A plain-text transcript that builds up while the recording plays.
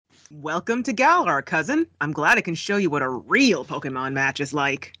Welcome to Galar, cousin. I'm glad I can show you what a real Pokemon match is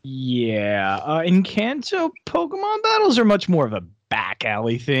like. Yeah, in Kanto, Pokemon battles are much more of a back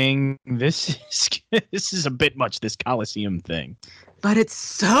alley thing. This is a bit much this Coliseum thing. But it's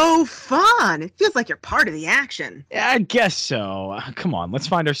so fun. It feels like you're part of the action. Yeah, I guess so. Come on, let's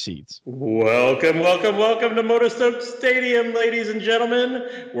find our seats. Welcome to Motostoke Stadium, ladies and gentlemen.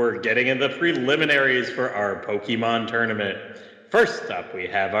 We're getting in the preliminaries for our Pokemon tournament. First up, we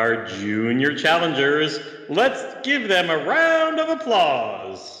have our junior challengers. Let's give them a round of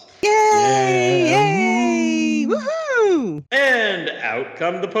applause. Yay! Yay! Woohoo! And out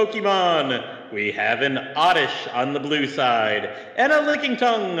come the Pokemon. We have an Oddish on the blue side, and a Licking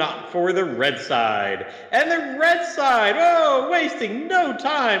Tongue for the red side. And the red side, wasting no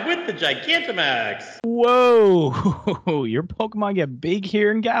time with the Gigantamax. Whoa, your Pokemon get big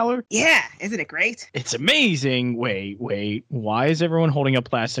here in Galar? Yeah, isn't it great? It's amazing. Wait, why is everyone holding up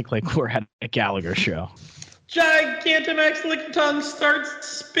plastic like we're at a Gallagher show? Gigantamax Licking Tongue starts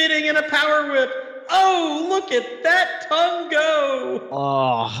spitting in a power whip. Oh, look at that tongue go!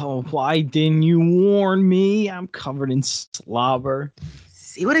 Oh, why didn't you warn me? I'm covered in slobber.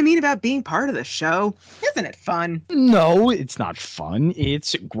 See what I mean about being part of the show? Isn't it fun? No, it's not fun.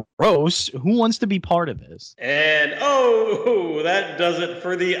 It's gross. Who wants to be part of this? And that does it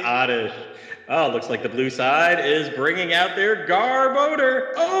for the Oddish. Oh, looks like the blue side is bringing out their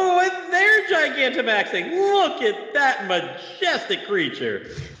Garbodor. Oh, and they're Gigantamaxing. Look at that majestic creature.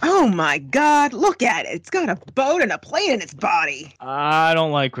 Oh my god, look at it. It's got a boat and a plane in its body. I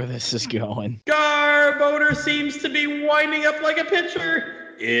don't like where this is going. Garbodor seems to be winding up like a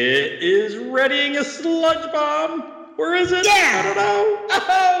pitcher. It is readying a sludge bomb. Where is it? Yeah! I don't know.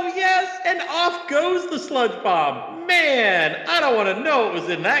 Oh, yes, and off goes the sludge bomb. Man, I don't want to know what was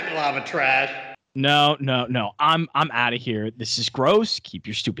in that glob of trash. No. I'm out of here. This is gross. Keep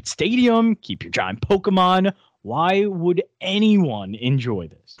your stupid stadium. Keep your giant Pokemon. Why would anyone enjoy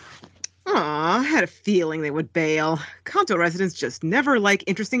this? Aw, I had a feeling they would bail. Kanto residents just never like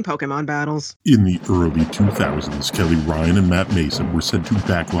interesting Pokemon battles. In the early 2000s, Kelly Ryan and Matt Mason were sent to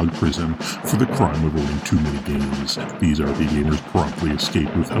backlog prison for the crime of owning too many games. These RP gamers promptly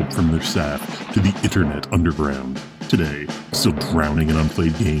escaped with help from their staff to the internet underground. Today, still drowning in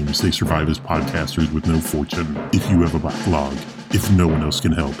unplayed games, they survive as podcasters with no fortune. If you have a backlog, if no one else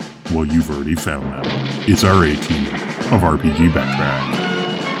can help, well, you've already found them. It's our A-team of RPG Backtrack.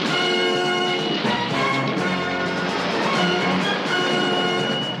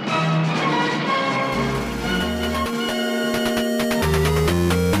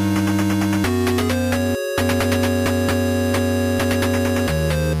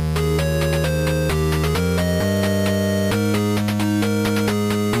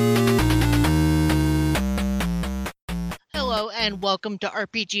 Welcome to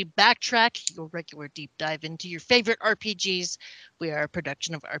RPG Backtrack, your regular deep dive into your favorite RPGs. We are a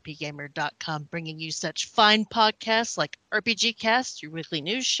production of RPGamer.com, bringing you such fine podcasts like RPG Cast, your weekly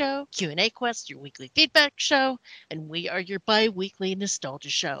news show, Q&A Quest, your weekly feedback show, and we are your bi-weekly nostalgia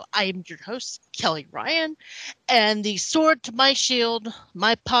show. I am your host, Kelly Ryan, and the sword to my shield,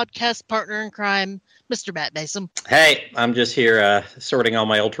 my podcast partner in crime, Mr. Matt Mason. Hey, I'm just here sorting all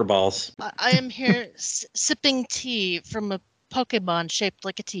my Ultra Balls. I am here sipping tea from a Pokemon shaped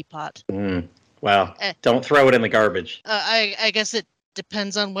like a teapot. Well, don't throw it in the garbage. I guess it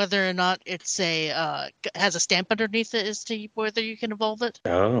depends on whether or not it's has a stamp underneath it as to whether you can evolve it.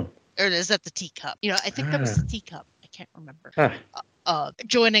 Oh. Or is that the teacup? I think that was the teacup. I can't remember.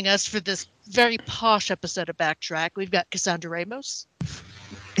 Joining us for this very posh episode of Backtrack, we've got Cassandra Ramos.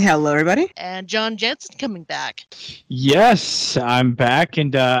 Hello, everybody. And John Jansen coming back. Yes, I'm back,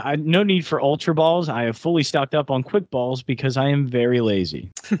 and no need for Ultra Balls. I have fully stocked up on Quick Balls because I am very lazy.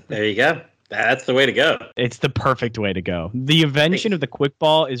 There you go. That's the way to go. It's the perfect way to go. The invention of the Quick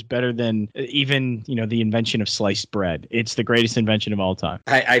Ball is better than even, the invention of sliced bread. It's the greatest invention of all time.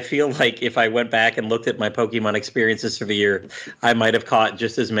 I feel like if I went back and looked at my Pokemon experiences for the year, I might have caught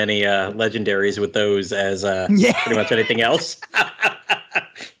just as many legendaries with those as pretty much anything else.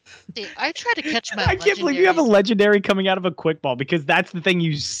 I try to catch my I can't believe you have a legendary coming out of a Quick Ball, because that's the thing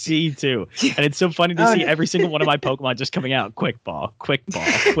you see too. And it's so funny to see every single one of my Pokemon just coming out. Quick Ball, Quick Ball,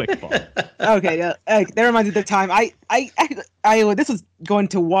 Quick Ball. Okay, that reminds me of the time I this was going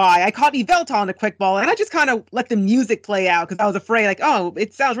to Y. I caught Yveltal on a Quick Ball, and I just kind of let the music play out because I was afraid,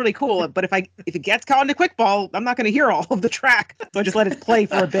 it sounds really cool, but if it gets caught in a Quick Ball, I'm not going to hear all of the track. So I just let it play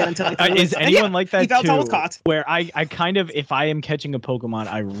for a bit until is anyone like that Yveltal too? was caught. Where I kind of, if I am catching a Pokemon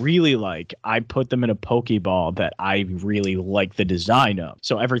I really like, I put them in a Pokeball that I really like the design of.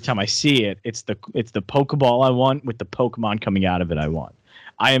 So every time I see it, it's the Pokeball I want with the Pokemon coming out of it I want.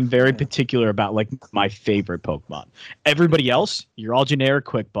 I am very particular about like my favorite Pokemon. Everybody else, you're all generic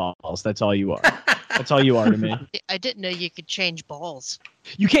quick balls. That's all you are. That's all you are to me. I didn't know you could change balls.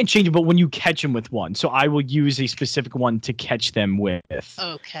 You can't change it, but when you catch them with one, so I will use a specific one to catch them with.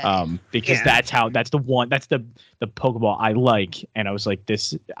 Okay. Because that's the Pokeball I like, and I was like,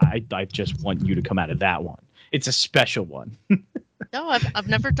 I just want you to come out of that one. It's a special one. No, I've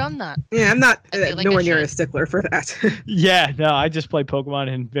never done that. Yeah, I'm not I feel like nowhere I near should. a stickler for that. Yeah, no, I just play Pokemon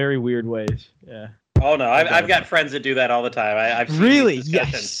in very weird ways. Yeah. Oh no, I've got friends that do that all the time. I've seen Really? these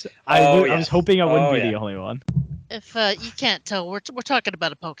discussions. Yes. I Oh, was yes. hoping I wouldn't Oh, be yeah. the only one. If you can't tell, we're talking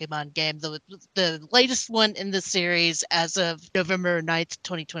about a Pokemon game. The latest one in the series as of November 9th,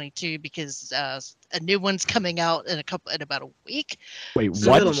 2022, because a new one's coming out in about a week. Wait, Just a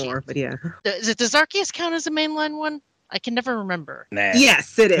what? little more, but yeah. Does Arceus count as a mainline one? I can never remember. Nah.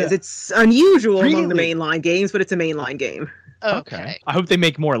 Yes, it is. It's unusual among the Really? mainline games, but it's a mainline game. Okay. I hope they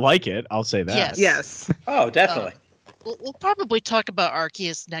make more like it. I'll say that. Yes. Yes. Oh, definitely. We'll probably talk about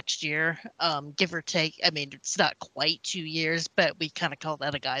Arceus next year, give or take. I mean, it's not quite 2 years, but we kind of call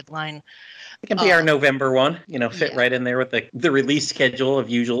that a guideline. It can be our November one. Fit yeah. right in there with the release schedule of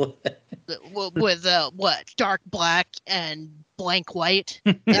usual. With what? Dark Black and Blank White.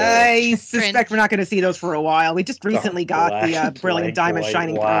 I suspect we're not going to see those for a while. We just recently got the Black, Brilliant Blank Diamond White,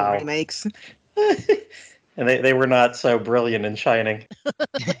 Shining wow. Pearl remakes. And they were not so brilliant and shining.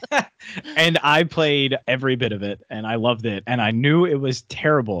 And I played every bit of it, and I loved it, and I knew it was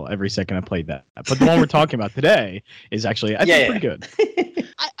terrible every second I played that. But the one we're talking about today is actually, I think, pretty good.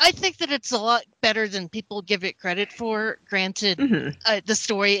 I think that it's a lot better than people give it credit for. Granted, the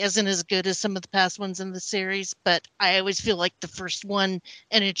story isn't as good as some of the past ones in the series, but I always feel like the first one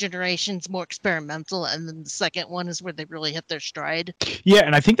in a generation's more experimental, and then the second one is where they really hit their stride. Yeah,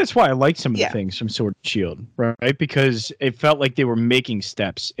 and I think that's why I liked some of Yeah. the things from Sword and Shield, right? Because it felt like they were making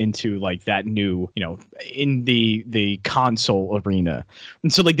steps into like that new, in the console arena.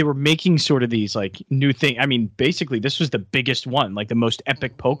 And so like they were making sort of these like new thing. I mean, basically this was the biggest one, like the most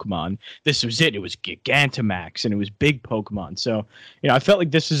epic Pokemon. This was it. It was Gigantamax and it was big Pokemon. So, I felt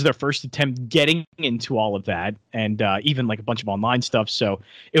like this is their first attempt getting into all of that and even like a bunch of online stuff. So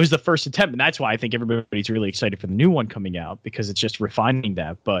it was the first attempt. And that's why I think everybody's really excited for the new one coming out because it's just refining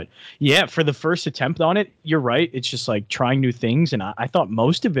that. But yeah, for the first attempt on it, you're right. It's just like trying new things. And I thought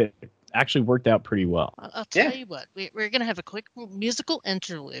most of it actually worked out pretty well. I'll tell you what, we're going to have a quick musical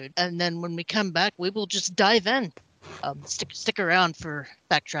interlude. And then when we come back, we will just dive in. Stick around for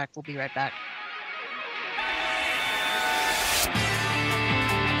Backtrack. We'll be right back.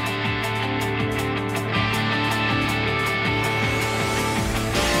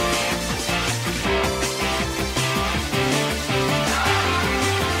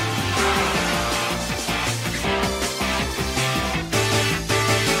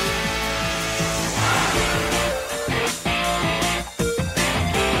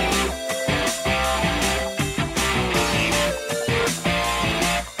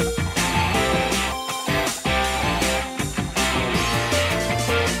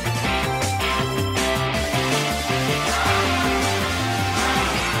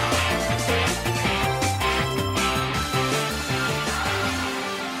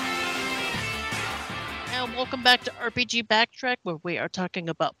 Welcome back to RPG Backtrack, where we are talking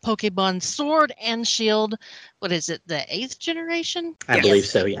about Pokemon Sword and Shield. What is it, the 8th generation? I believe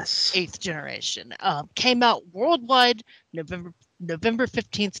so, yes. 8th generation. Came out worldwide November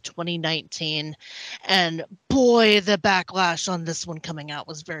 15th, 2019. And boy, the backlash on this one coming out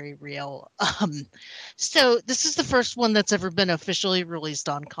was very real. So this is the first one that's ever been officially released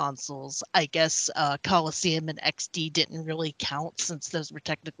on consoles. I guess Coliseum and XD didn't really count since those were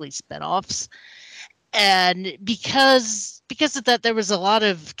technically spinoffs. And because of that, there was a lot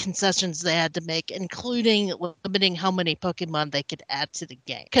of concessions they had to make, including limiting how many Pokemon they could add to the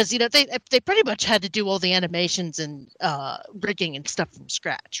game. Because they pretty much had to do all the animations and rigging and stuff from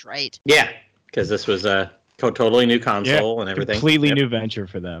scratch, right? Yeah, because this was a totally new console and everything. Completely new venture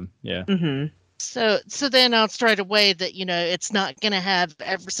for them. Yeah. Mm-hmm. So they announced right away that it's not going to have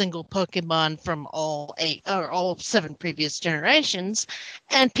every single Pokemon from all 8 or all 7 previous generations,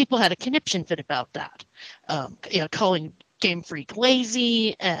 and people had a conniption fit about that. Calling Game Freak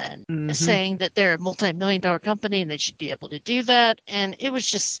lazy and saying that they're a multi-million-dollar company and they should be able to do that. And it was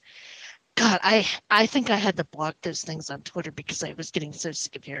just, God, I think I had to block those things on Twitter because I was getting so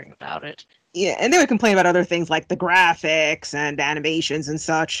sick of hearing about it. Yeah, and they would complain about other things like the graphics and animations and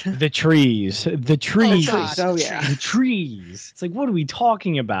such. The trees. The trees. God. Oh yeah. The trees. It's like, what are we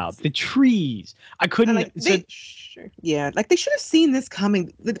talking about? The trees. I couldn't. And, like, like they should have seen this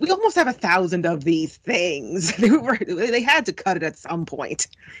coming. We almost have 1,000 of these things. They had to cut it at some point.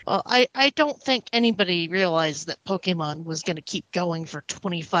 Well, I don't think anybody realized that Pokemon was going to keep going for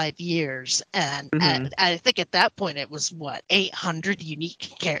 25 years. And I think at that point it was, 800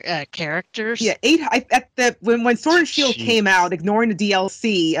 unique characters? Yeah, when Sword and Shield came out, ignoring the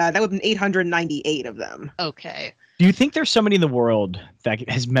DLC, that would have been 898 of them. Okay. Do you think there's somebody in the world that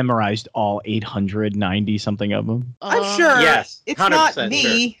has memorized all 890 something of them? I'm sure. Yes, it's not 100%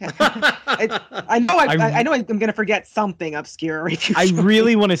 me. sure. I know I'm going to forget something obscure. I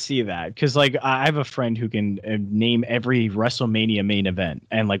really want to see that because, like, I have a friend who can name every WrestleMania main event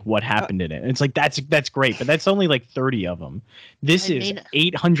and like what happened in it. And it's like that's great, but that's only like 30 of them. This is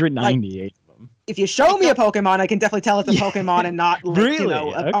 898. If you show me a Pokemon, I can definitely tell it's a Pokemon and not like,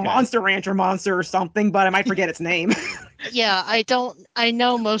 Really? a Monster Rancher monster or something, but I might forget its name. Yeah, I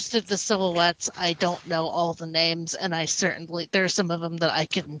know most of the silhouettes. I don't know all the names, and there are some of them that I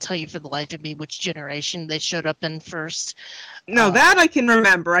couldn't tell you for the life of me which generation they showed up in first. No, that I can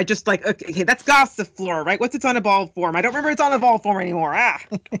remember. I just okay, that's Gossifleur, right? What's its unevolved form? I don't remember its unevolved form anymore.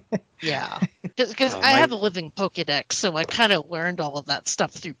 Yeah, because I have a living Pokedex, so I kind of learned all of that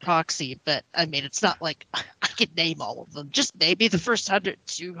stuff through proxy, but I mean, it's not like I could name all of them. Just maybe the first 100,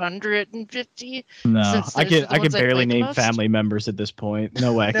 250. No, I can barely name most. family members at this point.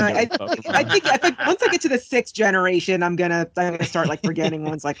 No way. I think once I get to the 6th generation, I'm gonna start like forgetting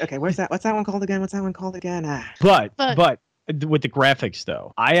ones. Like, okay, what's that one called again? But with the graphics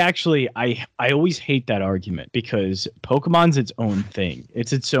though, I always hate that argument because Pokemon's its own thing.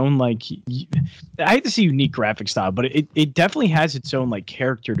 It's its own like I hate to say unique graphic style, but it definitely has its own like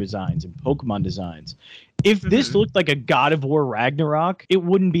character designs and Pokemon designs. If this looked like a God of War Ragnarok, it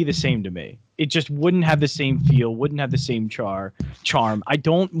wouldn't be the same to me. It just wouldn't have the same feel, wouldn't have the same charm. I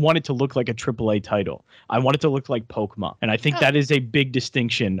don't want it to look like a AAA title. I want it to look like Pokemon. And I think that is a big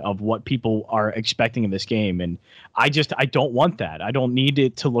distinction of what people are expecting in this game. And I don't want that. I don't need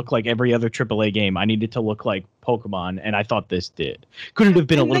it to look like every other AAA game. I need it to look like Pokemon, and I thought this did. Could it have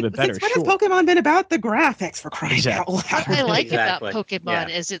been a little bit better? What has Pokemon been about? The graphics, for crying out loud. I like about Pokemon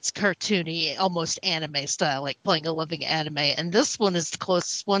is it's cartoony, almost anime style, like playing a living anime. And this one is the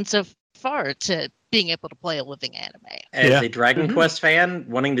closest one so far to being able to play a living anime. As a Dragon Quest fan,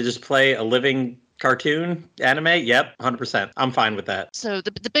 wanting to just play a living cartoon anime, yep, 100%. I'm fine with that. So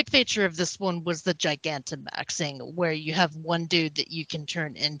the big feature of this one was the Gigantamaxing, where you have one dude that you can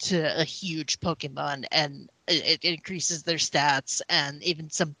turn into a huge Pokemon, and it increases their stats, and even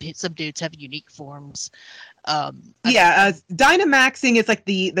some dudes have unique forms. Dynamaxing is like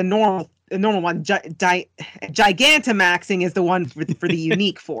the normal one. Gigantamaxing is the one for the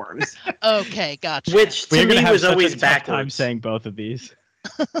unique forms. Okay, gotcha. Which to me was always backwards. I'm saying both of these.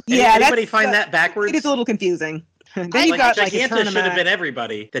 Yeah, anybody find that backwards? It is a little confusing. Then you've got Giganta should have been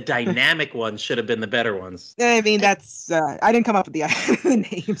everybody. The dynamic ones should have been the better ones. I mean, that's I didn't come up with the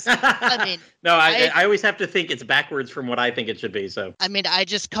names. I mean, no, I always have to think it's backwards from what I think it should be. So I mean, I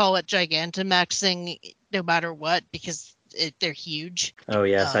just call it Gigantamaxing no matter what because they're huge. Oh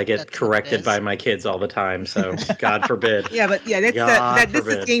yes, I get corrected by my kids all the time. So God forbid. Yeah, but yeah,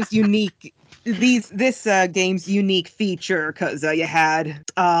 this game's unique. This game's unique feature because you had in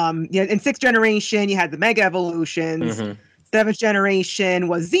 6th generation you had the Mega Evolutions. 7th generation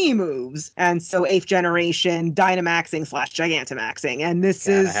was Z moves, and so 8th generation Dynamaxing / Gigantamaxing, and this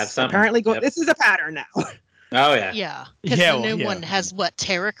is apparently this is a pattern now. Oh yeah. Yeah. Because the new one has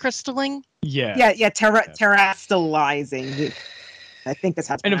Terra Crystalling? Yeah. Terastallizing. I think that's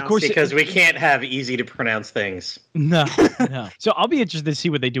how it's pronounced. And of course, because we can't have easy to pronounce things. No. So I'll be interested to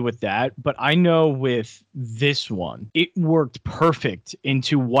see what they do with that. But I know with this one, it worked perfect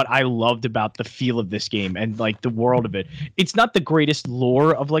into what I loved about the feel of this game and like the world of it. It's not the greatest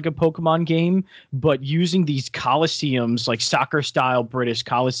lore of like a Pokemon game, but using these Colosseums, like soccer style British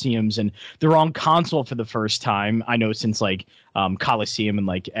Colosseums, and they're on console for the first time. I know since like Coliseum and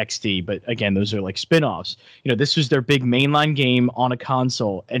like XD, but again, those are like spin-offs. This was their big mainline game on a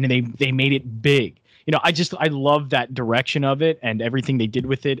console, and they made it big. I love that direction of it and everything they did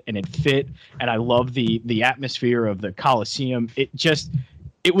with it, and it fit, and I love the atmosphere of the Coliseum.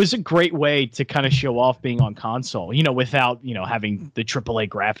 It was a great way to kind of show off being on console, without, having the AAA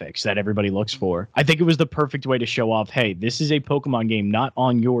graphics that everybody looks for. I think it was the perfect way to show off, hey, this is a Pokemon game, not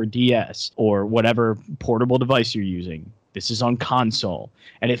on your DS or whatever portable device you're using. this is on console,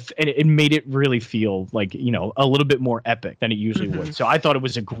 and it made it really feel like, you know, a little bit more epic than it usually would. So I thought it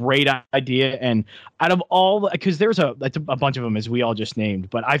was a great idea, and out of all, because there's a bunch of them as we all just named,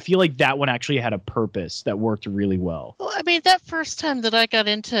 but I feel like that one actually had a purpose that worked really well. Well, I mean, that first time that I got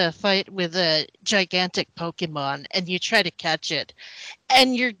into a fight with a gigantic Pokemon and you try to catch it,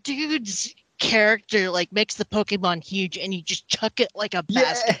 and your dude's character like makes the Pokemon huge and you just chuck it like a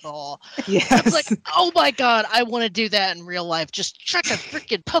basketball. Yes. I was like, oh my god, I want to do that in real life. Just chuck a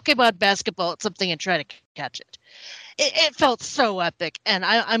freaking Pokemon basketball at something and try to catch it. It felt so epic, and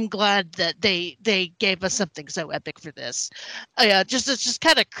I'm glad that they gave us something so epic for this. Just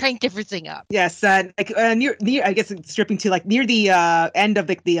kind of cranked everything up. Yes, near I guess stripping to like near the end of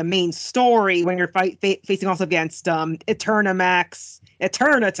the main story when you're facing also against Eternatus.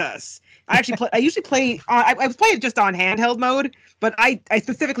 I usually play. I was playing it just on handheld mode, but I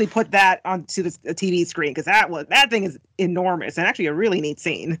specifically put that onto the TV screen because that thing is enormous and actually a really neat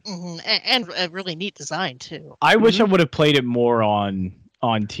scene. And a really neat design too. I wish I would have played it more on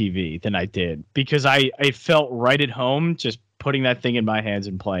TV than I did, because I felt right at home just putting that thing in my hands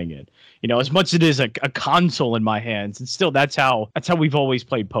and playing it. You know, as much as it is a console in my hands, and still that's how we've always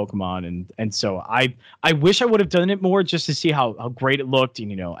played Pokemon, and so I wish I would have done it more just to see how great it looked,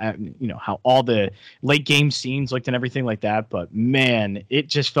 and you know how all the late game scenes looked and everything like that. But man, it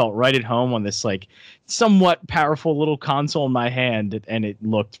just felt right at home on this like somewhat powerful little console in my hand, and it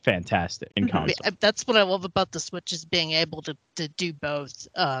looked fantastic in console. That's what I love about the Switch, is being able to do both.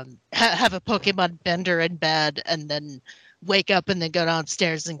 Have a Pokemon bender in bed, and then wake up and then go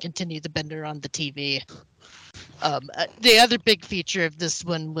downstairs and continue the bender on the TV. The other big feature of this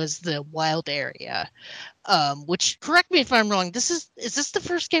one was the wild area, which, correct me if I'm wrong, is this the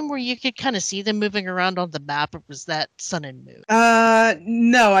first game where you could kind of see them moving around on the map, or was that Sun and Moon?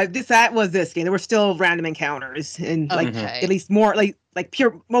 No, that was this game. There were still random encounters, and at least more like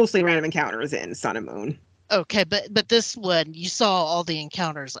pure, mostly random encounters in Sun and Moon. Okay, but this one, you saw all the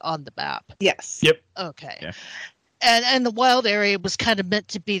encounters on the map. Yes. Yep. Okay. Yeah. And the wild area was kind of meant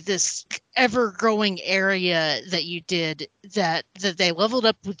to be this ever-growing area that you did that they leveled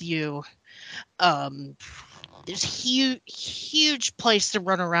up with you. There's huge place to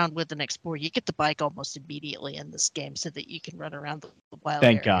run around with and explore. You get the bike almost immediately in this game so that you can run around the wild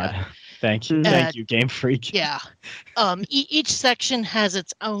area. Thank God. Thank you. Thank you, Game Freak. Yeah. Each section has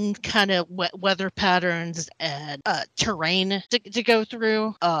its own kind of weather patterns and terrain to go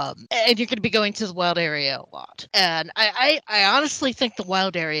through. And you're going to be going to the wild area a lot. And I honestly think the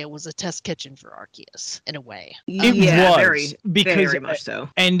wild area was a test kitchen for Arceus in a way. It was. Very much so.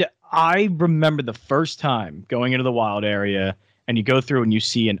 And I remember the first time going into the wild area, and you go through and you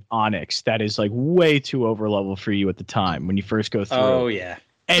see an Onyx that is like way too over level for you at the time when you first go through. Oh yeah.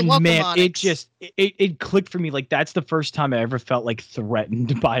 And man, it clicked for me. Like, that's the first time I ever felt like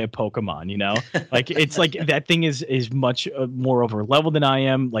threatened by a Pokemon, you know? Like, it's like that thing is much more over level than I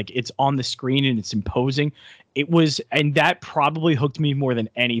am. Like, it's on the screen and it's imposing. It was, and that probably hooked me more than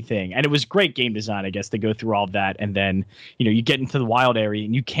anything. And it was great game design, I guess, to go through all of that. And then, you know, you get into the wild area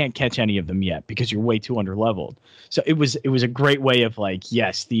and you can't catch any of them yet because you're way too underleveled. So it was a great way of like,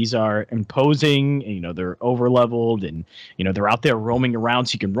 yes, these are imposing, and, you know, they're overleveled, and, you know, they're out there roaming around,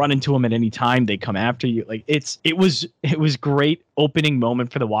 so you can run into them at any time. They come after you. Like, it was great opening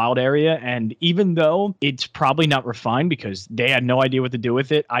moment for the wild area. And even though it's probably not refined because they had no idea what to do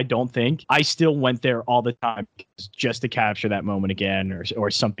with it, I don't think, I still went there all the time just to capture that moment again,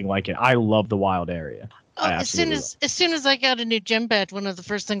 or something like it. I love the wild area. As soon as I got a new gym badge, one of the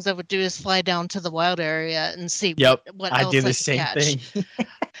first things I would do is fly down to the wild area and see what else I did the could same catch. thing.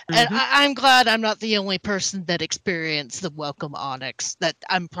 And I'm glad I'm not the only person that experienced the Welcome Onyx. That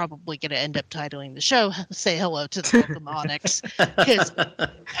I'm probably going to end up titling the show "Say Hello to the Welcome Onyx," because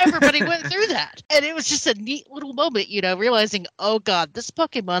everybody went through that, and it was just a neat little moment, you know, realizing, oh God, this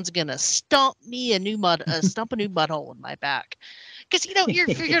Pokemon's going to stomp a new mud hole in my back. Because, you know,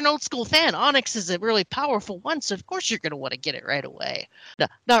 if you're an old school fan, Onyx is a really powerful one, so of course you're going to want to get it right away. No,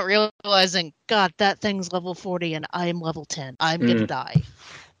 not realizing, God, that thing's level 40 and I'm level 10. I'm going to die.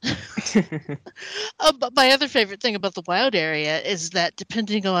 But my other favorite thing about the wild area is that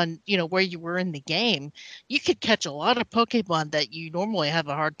depending on, you know, where you were in the game, you could catch a lot of Pokemon that you normally have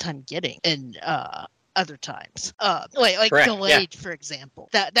a hard time getting in other times. Like Correct, Gallade, for example.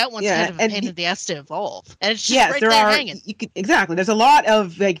 That one's kind of a pain in the ass to evolve. And it's just right there there are hanging. Exactly. There's a lot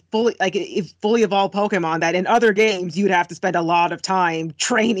of fully evolved Pokemon that in other games you'd have to spend a lot of time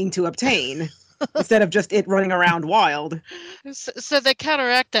training to obtain. instead of just it running around wild. So they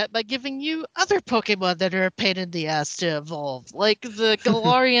counteract that by giving you other Pokemon that are a pain in the ass to evolve, like the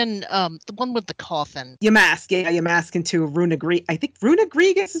Galarian, the one with the coffin. Yamask into Runagri. I think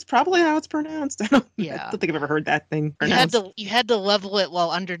Runagrigus is probably how it's pronounced. I don't think I've ever heard that thing pronounced. You had to level it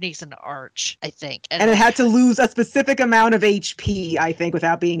while underneath an arch, I think, and it had to lose a specific amount of HP, I think,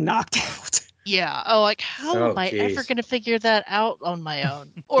 without being knocked out. Yeah. Oh, like how am I ever going to figure that out on my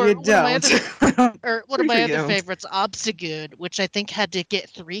own? Or you don't. One of my other favorites, Obstagoon, which I think had to get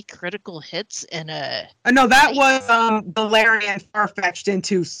 3 critical hits in a. No, that was Galarian Farfetch'd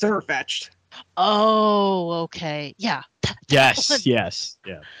into Sirfetch'd. Oh, okay. Yeah. Yes. Yeah.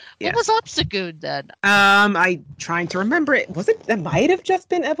 What was Obstagoon then? I trying to remember it. Was it? That might have just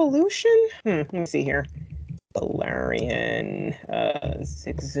been evolution. Let me see here. Galarian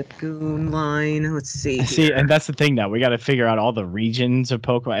Zigzagoon line. Let's see. See, and that's the thing now. We got to figure out all the regions of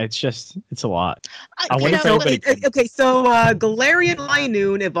Pokemon. It's a lot. So Galarian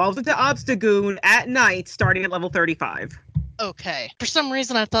Linoon evolves into Obstagoon at night, starting at level 35. Okay. For some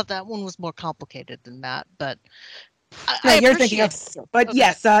reason, I thought that one was more complicated than that, but. You're thinking of, but okay.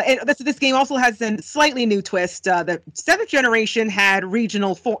 Yes, this game also has a slightly new twist. The 7th generation had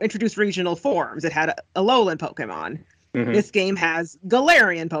introduced regional forms. It had Alolan Pokemon. Mm-hmm. This game has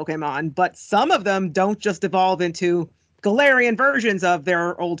Galarian Pokemon, but some of them don't just evolve into Galarian versions of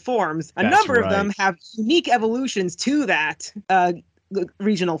their old forms. A number of them have unique evolutions to that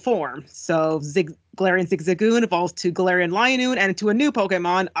regional form. So Galarian Zigzagoon evolves to Galarian Linoon and to a new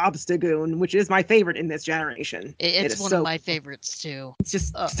Pokemon, Obstagoon, which is my favorite in this generation. It's one of my favorites too. It's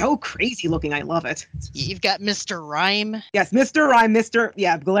just so crazy looking. I love it. You've got Mr. Rhyme. Yes, Mr. Rhyme.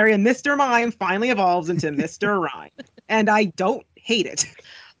 Galarian Mr. Mime finally evolves into Mr. Rhyme. And I don't hate it.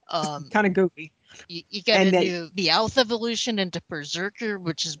 Kind of goofy. You got a new Meowth evolution into Berserker,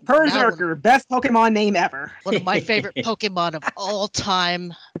 which is Berserker, best Pokemon name ever. One of my favorite Pokemon of all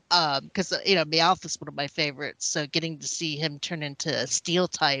time. Because Meowth is one of my favorites. So getting to see him turn into a Steel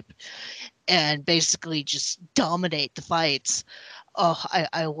type and basically just dominate the fights. Oh,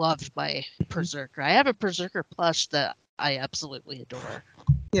 I loved my Berserker. I have a Berserker plush that I absolutely adore.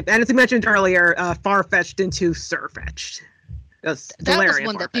 Yep, and as you mentioned earlier, Farfetch'd into Sirfetch'd. That was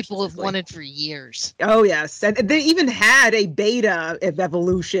one that people have wanted for years. Oh, yes. And they even had a beta of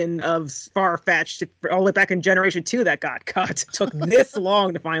evolution of Farfetch'd all the way back in Generation 2 that got cut. It took this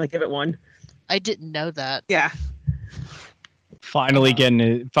long to finally give it one. I didn't know that. Yeah. Finally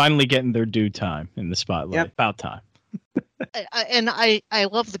getting their due time in the spotlight. Yep. About time. I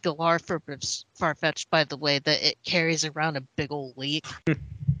love the Galar for Farfetch'd, by the way, that it carries around a big old leak.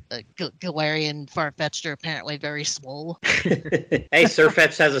 Galarian Farfetch'd are apparently very small. Hey,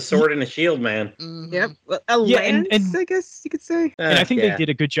 Sirfetch'd has a sword and a shield, man. Mm-hmm. Yep. A lance, I guess you could say. And I think they did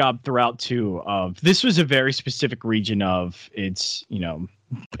a good job throughout too. This was a very specific region of it's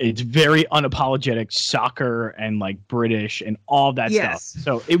very unapologetic soccer and like British and all that stuff.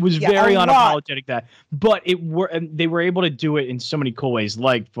 So it was very unapologetic but they were able to do it in so many cool ways,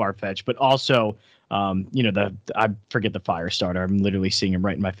 like Farfetch'd, but also. I forget the fire starter. I'm literally seeing him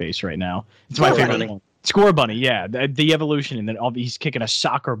right in my face right now. It's my favorite one. Score Bunny, yeah, the evolution, and then he's kicking a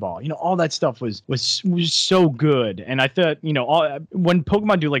soccer ball. All that stuff was so good. And I thought, when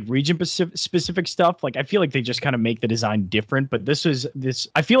Pokemon do like region specific stuff, like I feel like they just kind of make the design different. But this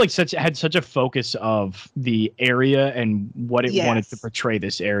I feel like had such a focus of the area and what it wanted to portray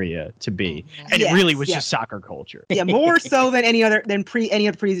this area to be, and it really was just soccer culture. Yeah, more so than any other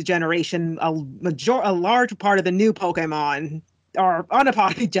previous generation. A large part of the new Pokemon are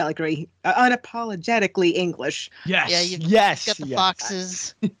unapologetically English. Yes. Yeah, you've got the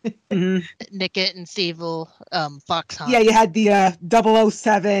foxes, Nickit and Seevil, Fox Hunt. Yeah, you had the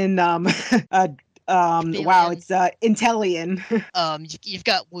 007 it's Inteleon. You've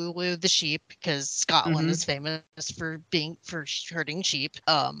got Wooloo the sheep, because Scotland is famous for herding sheep.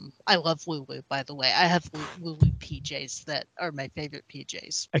 I love Wooloo, by the way. I have Wooloo PJs that are my favorite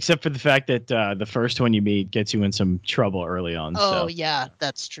PJs. Except for the fact that the first one you meet gets you in some trouble early on. Oh, yeah,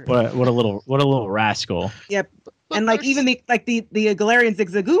 that's true. What a little rascal. Yep. And like even the Galarian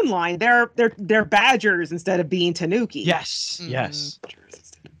Zigzagoon line, they're badgers instead of being Tanuki. Yes. Mm-hmm. Yes.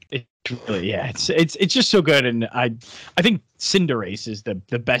 It's really, it's just so good, and I think Cinderace is the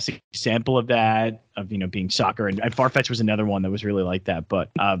best example of that, of being soccer, and Farfetch'd was another one that was really like that. But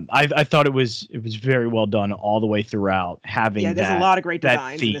I thought it was very well done all the way throughout. Having there's a lot of great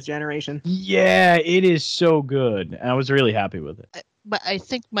designs in this generation. Yeah, it is so good, and I was really happy with it. But I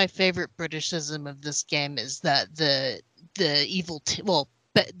think my favorite Britishism of this game is that the evil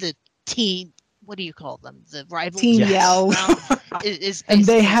the team. what do you call them? The rival Team Yes. Yell. is And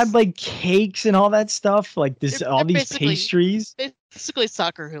they basically- had like cakes and all that stuff, like this, They're all these basically- pastries. basically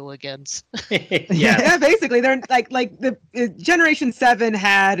soccer hooligans. Yeah. Yeah, basically, they're like the Generation 7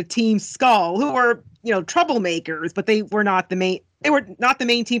 had Team Skull, who were, you know, troublemakers, but they were not the main. They were not the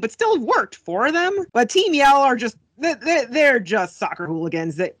main team, but still worked for them. But Team Yell are just they're just soccer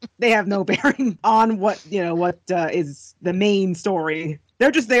hooligans. They have no bearing on what is the main story. They're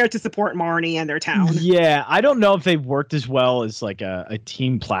just there to support Marnie and their town. Yeah, I don't know if they worked as well as like a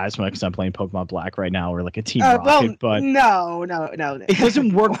Team Plasma, because I'm playing Pokemon Black right now, or like a Team Rocket, but no. it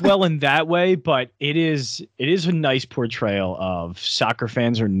doesn't work well in that way. But it is a nice portrayal of soccer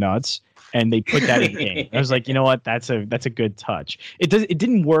fans are nuts, and they put that in the game. I was like, you know what, that's a good touch. It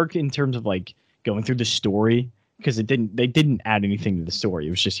didn't work in terms of like going through the story, because they didn't add anything to the story.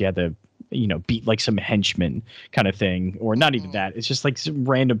 It was just you had to, you know, beat like some henchmen kind of thing, or not even that. It's just like some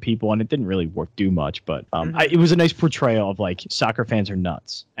random people, and it didn't really do much. But it was a nice portrayal of like soccer fans are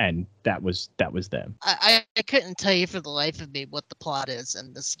nuts, and that was them. I couldn't tell you for the life of me what the plot is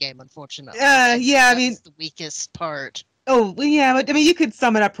in this game, unfortunately. Yeah, I mean, that's the weakest part. Oh, well, yeah, but I mean, you could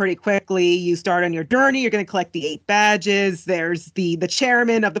sum it up pretty quickly. You start on your journey, you're going to collect the 8 badges. There's the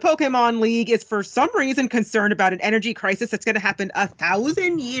chairman of the Pokemon League is for some reason concerned about an energy crisis that's going to happen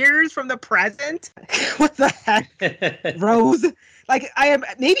 1,000 years from the present. What the heck, Rose? Like,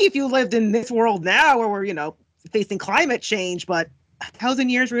 maybe if you lived in this world now where we're, you know, facing climate change, but 1,000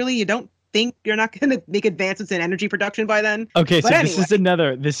 years, really? You don't think you're not going to make advances in energy production by then? Okay, so But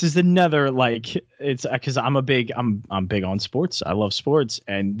this is another like, it's because I'm big on sports. I love sports,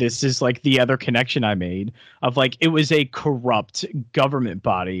 and this is like the other connection I made of like it was a corrupt government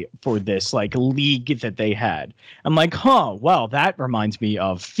body for this like league that they had. I'm like, well, that reminds me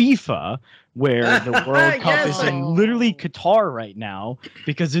of FIFA, where the World Cup is in literally Qatar right now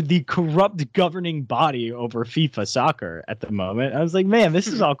because of the corrupt governing body over FIFA soccer at the moment. I was like, man, this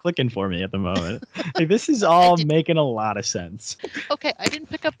is all clicking for me at the moment. Like, this is all making a lot of sense. Okay, I didn't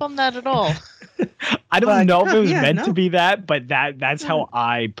pick up on that at all. I don't know if it was meant no. to be that, but that's how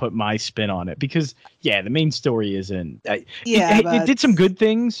I put my spin on it. Because the main story isn't. It did some good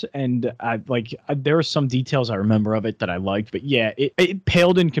things, and there are some details I remember of it that I liked. But it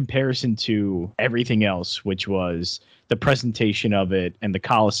paled in comparison to everything else, which was the presentation of it and the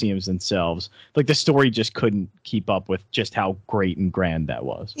Colosseums themselves. Like, the story just couldn't keep up with just how great and grand that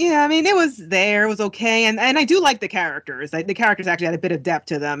was. Yeah, I mean, it was okay, and I do like the characters. The characters actually had a bit of depth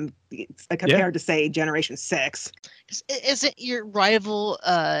to them compared to, say, Generation 6. Isn't your rival,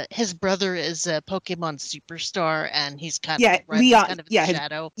 his brother is a Pokemon superstar, and he's kind of Leon, kind of in the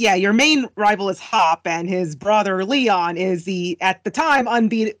shadow? Yeah, your main rival is Hop, and his brother Leon is the, at the time,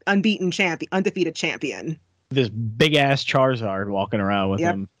 undefeated champion. This big ass Charizard walking around with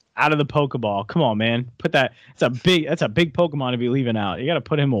him out of the Pokeball. Come on, man. Put that. That's a big Pokemon to be leaving out. You got to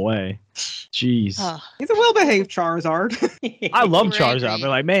put him away. Jeez. He's a well-behaved Charizard. I love We're Charizard, angry. but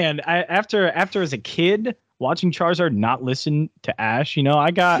like, man, after as a kid watching Charizard not listen to Ash, you know,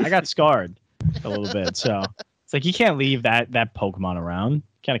 I got scarred a little bit. So it's like you can't leave that Pokemon around.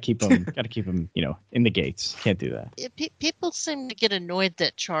 Gotta keep him, you know, in the gates. Can't do that. People seem to get annoyed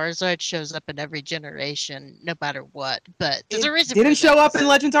that Charizard shows up in every generation, no matter what. But there's a reason. Didn't show up in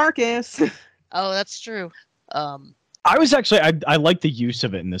Legends Arceus. Oh, that's true. I was actually I like the use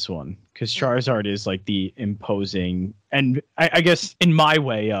of it in this one because Charizard is like the imposing, and I guess in my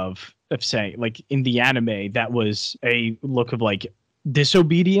way of saying, like, in the anime that was a look of like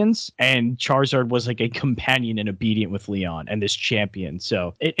disobedience, and Charizard was like a companion and obedient with Leon and this champion.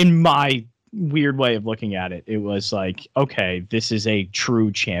 So in my weird way of looking at it, it was like, okay, this is a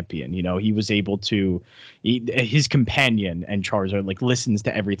true champion. You know, he was able to, his companion and Charizard like listens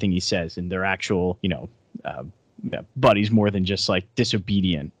to everything he says, and they're actual, you know, buddies more than just like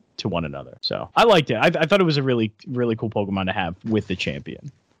disobedient to one another. So I liked it. I thought it was a really, really cool Pokemon to have with the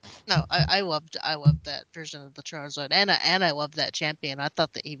champion. No, I loved that version of the Charizard, and I loved that champion. I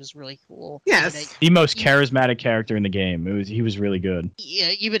thought that he was really cool. Yes. The most charismatic character in the game. He was really good.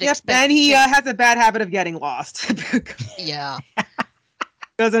 Yeah, you would Yep, expect. and he has a bad habit of getting lost. Yeah.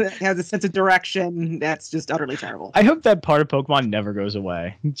 Has a sense of direction that's just utterly terrible. I hope that part of Pokemon never goes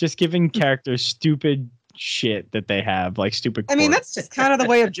away. Just giving characters stupid shit that they have, like stupid. I mean, quirks. that's just kind of the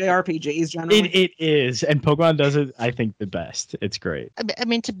way of JRPGs generally. It is, and Pokemon does it, I think, the best. It's great. I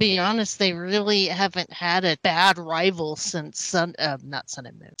mean, to be honest, they really haven't had a bad rival since not Sun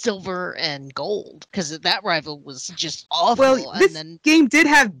and Moon, Silver and Gold, because that rival was just awful. Well, this game did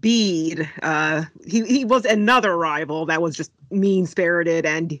have Bede. He was another rival that was just mean-spirited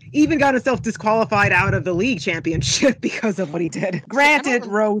and even got himself disqualified out of the league championship because of what he did. Granted,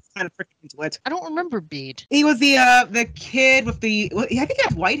 Rose kind of tricked into it. I don't remember Bede. He was the kid with the, I think he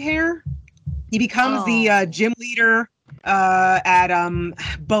has white hair. He becomes the gym leader at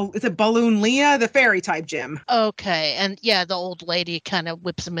is it Balloon Leah, the fairy type gym. Okay, and yeah, the old lady kind of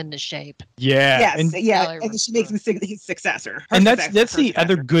whips him into shape. Yeah, yes, and, and she makes him his successor. And that's the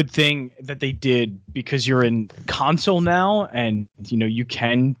other good thing that they did, because you're in console now, and you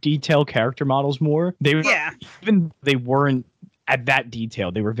can detail character models more. Even they weren't at that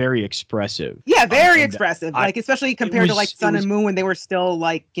detail. They were very expressive. Yeah, very expressive. Like especially compared to like Sun and Moon when they were still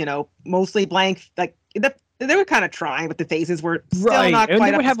like mostly blank. Like they were kind of trying, but the faces were still not quite. And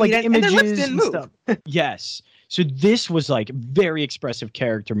they would have like images and stuff. Yes. So this was like very expressive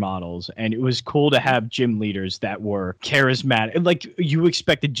character models, and it was cool to have gym leaders that were charismatic, like you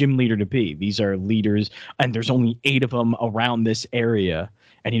expect a gym leader to be. These are leaders, and there's only 8 of them around this area,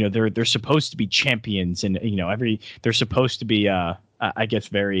 and they're supposed to be champions, and they're supposed to be I guess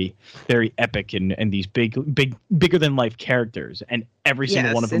very, very epic and these bigger than life characters, and every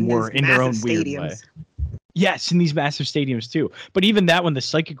single one of them were in their own weird way. Yes, in these massive stadiums too. But even that one, the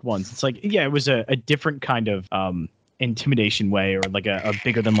psychic ones, it's like, yeah, it was a different kind of intimidation way, or like a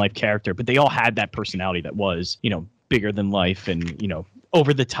bigger than life character. But they all had that personality that was, bigger than life and,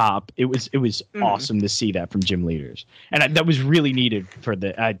 over the top. It was awesome to see that from gym leaders. And that was really needed for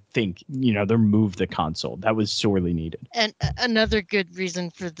I think, their move to console. That was sorely needed. And another good reason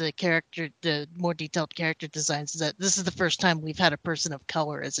for the more detailed character designs is that this is the first time we've had a person of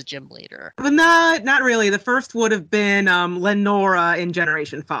color as a gym leader. But not really. The first would have been Lenora in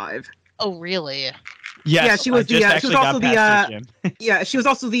Generation 5. Oh, really? Yes, yeah, she was she was also the yeah, she was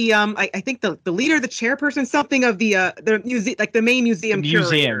also the I think the leader, the chairperson, something of the museum, like the main museum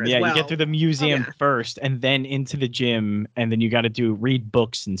curator. Yeah, well. You get through the museum first, and then into the gym, and then you got to read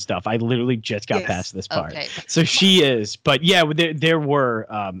books and stuff. I literally just got past this part, so she is. But yeah, there were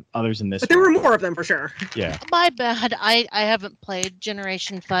others in this. But there were more of them for sure. Yeah, my bad. I haven't played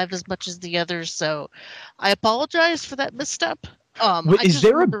Generation 5 as much as the others, so I apologize for that misstep. Is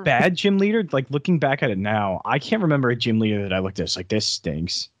there a bad gym leader? Like looking back at it now, I can't remember a gym leader that I looked at. It's like, this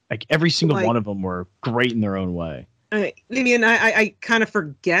stinks. Like every single one of them were great in their own way. I mean, I kind of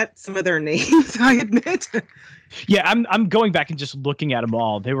forget some of their names, I admit. Yeah, I'm going back and just looking at them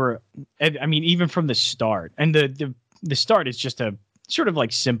all. They were, I mean, even from the start, and the start is just a sort of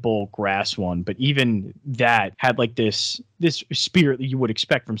like simple grass one, but even that had like this spirit that you would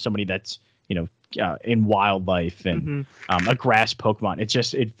expect from somebody that's in wildlife and a grass Pokemon.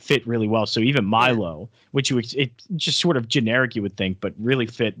 It fit really well. So even Milo, which it just sort of generic you would think, but really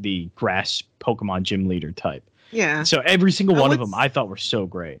fit the grass Pokemon gym leader type. Yeah. So every single one of them I thought were so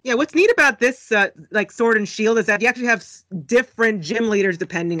great. Yeah, what's neat about this like Sword and Shield is that you actually have different gym leaders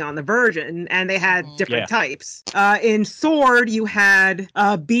depending on the version, and they had different types. In Sword, you had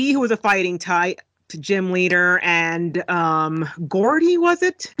B, who was a fighting type gym leader, and Gordy, was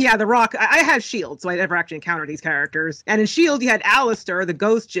it? Yeah, the Rock. I had Shield, so I never actually encountered these characters. And in Shield, you had Alistair, the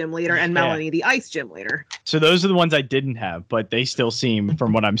Ghost gym leader, and Melanie, the Ice gym leader. So those are the ones I didn't have, but they still seem,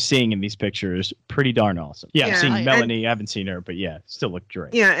 from what I'm seeing in these pictures, pretty darn awesome. Yeah, I'm seeing Melanie. I haven't seen her, but yeah, still look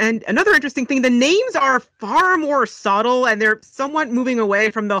great. Yeah, and another interesting thing, the names are far more subtle, and they're somewhat moving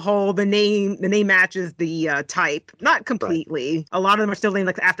away from the whole the name matches the type. Not completely. Right. A lot of them are still named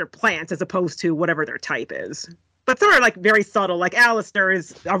like after plants as opposed to whatever their type is. But some are like very subtle. Like Alistair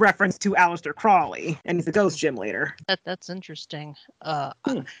is a reference to Aleister Crowley, and he's a ghost gym leader. That's interesting.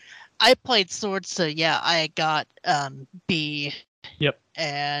 I played Sword, so yeah, I got B. Yep.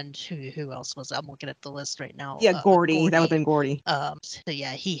 And who else was? I'm looking at the list right now. Yeah, Gordy. That would have been Gordy. So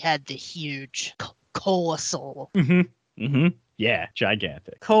yeah, he had the huge Colossal. Yeah,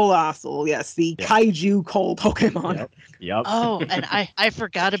 gigantic. Colossal, yes, the kaiju coal Pokemon. Yep. Oh, and I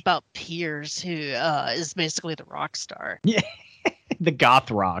forgot about Piers, who is basically the rock star. Yeah, the goth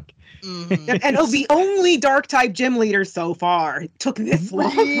rock. Mm-hmm. And the only dark type gym leader so far. It took this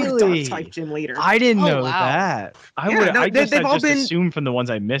long for a dark type gym leader. I didn't know that. I just assumed from the ones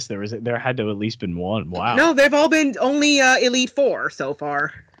I missed there had to at least been one. Wow. No, they've all been only Elite Four so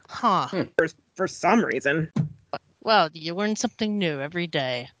far. Huh. For some reason. Well, you learn something new every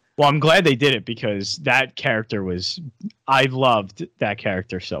day. Well, I'm glad they did it because that character I loved that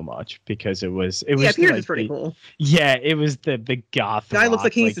character so much because it was Yeah, Piers is pretty cool. Yeah, it was the goth. Guy looks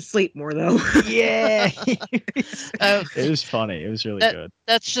like he needs to sleep more though. Yeah. It was funny. It was really good.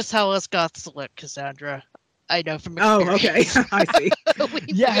 That's just how us goths look, Cassandra. I know from Oh, experience. okay. I see.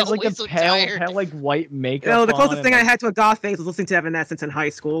 Yeah, it has like a pale, like white makeup. No, the closest thing I I had to a goth face was listening to Evanescence in high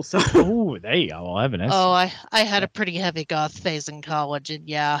school. So. Oh, there you go. Well, Evanescence. Oh, I had a pretty heavy goth phase in college, and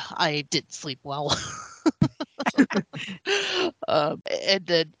yeah, I didn't sleep well. And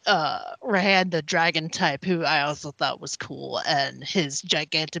then Rahan, the dragon type, who I also thought was cool, and his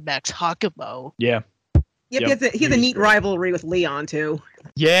Gigantamax Hakumo. Yeah. Yep, he has a neat rivalry with Leon too.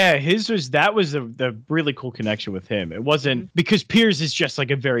 Yeah, that was the really cool connection with him. It wasn't because Piers is just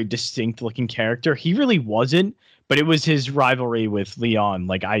like a very distinct looking character. He really wasn't, but it was his rivalry with Leon.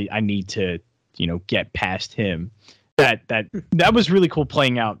 Like I need to, get past him. That was really cool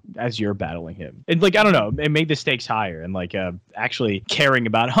playing out as you're battling him. And like, I don't know, it made the stakes higher and like actually caring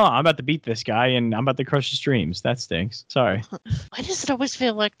about, I'm about to beat this guy and I'm about to crush his dreams. That stinks. Sorry. Why does it always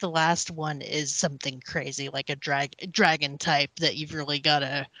feel like the last one is something crazy, like a dragon type that you've really got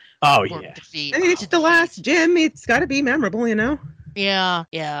to defeat? I mean, it's the last gym. It's got to be memorable, Yeah.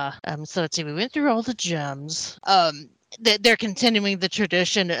 So let's see. We went through all the gems. They're continuing the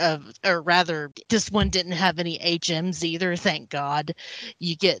tradition of, or rather, this one didn't have any HMs either, thank God.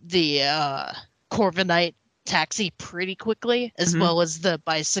 You get the Corviknight taxi pretty quickly, as well as the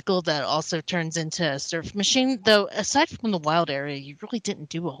bicycle that also turns into a surf machine. Though, aside from the wild area, you really didn't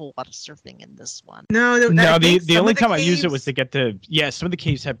do a whole lot of surfing in this one. No, the only time I used it was to get some of the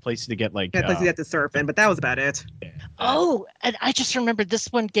caves had places to get like... places to get to surf in, but that was about it. Yeah. Oh, and I just remembered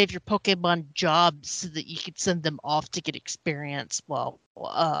this one gave your Pokemon jobs so that you could send them off to get experience while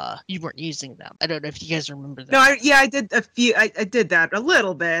you weren't using them. I don't know if you guys remember that. No, I did a few. I did that a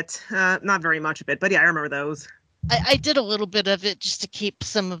little bit, not very much of it, but yeah, I remember those. I did a little bit of it just to keep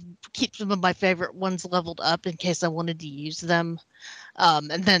some of my favorite ones leveled up in case I wanted to use them.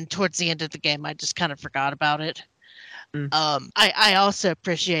 And then towards the end of the game, I just kind of forgot about it. I also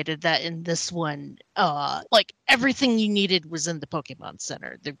appreciated that in this one, like everything you needed was in the Pokemon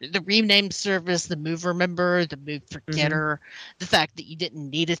Center. The rename service, the move remember, the move forgetter, the fact that you didn't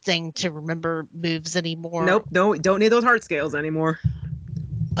need a thing to remember moves anymore. Nope, don't need those heart scales anymore.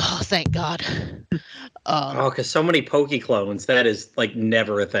 Oh, thank God. Because so many Poke-clones, that is like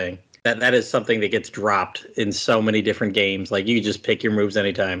never a thing. That is something that gets dropped in so many different games. Like you just pick your moves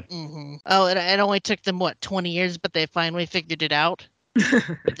anytime. Oh, it only took them 20 years, but they finally figured it out.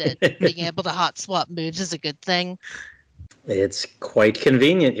 That being able to hot swap moves is a good thing. It's quite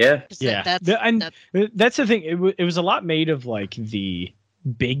convenient, yeah. Yeah, that's the thing. It was a lot made of like the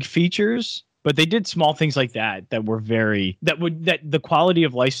big features. But they did small things like that were that the quality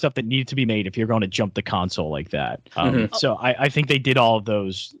of life stuff that needed to be made if you're going to jump the console like that. So I think they did all of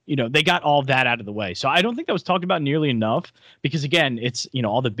those, they got all of that out of the way. So I don't think that was talked about nearly enough because again, it's,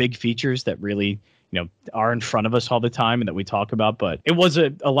 all the big features that really, are in front of us all the time and that we talk about. But it was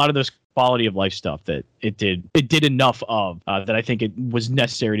a lot of those quality of life stuff that it did enough of that I think it was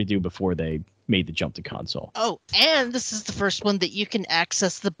necessary to do before they made the jump to console. Oh, and this is the first one that you can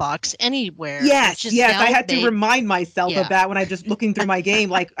access the box anywhere. Yes. I had to remind myself of that when I just looking through my game.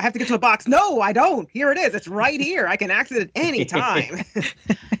 Like, I have to get to a box. No, I don't. Here it is. It's right here. I can access it at any time.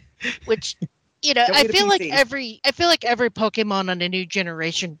 Which, I feel like every Pokemon on a new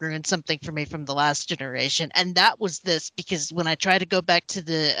generation ruined something for me from the last generation, and that was this because when I try to go back to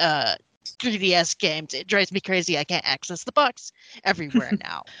the 3DS games, it drives me crazy. I can't access the box everywhere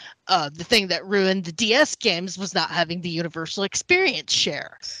now. The thing that ruined the DS games was not having the universal experience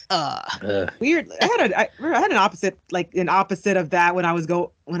share. Weird. I had an opposite of that when I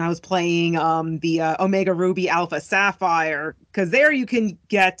was playing the Omega Ruby Alpha Sapphire, because there you can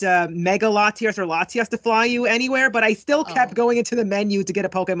get Mega Latias or Latias to fly you anywhere, but I still kept going into the menu to get a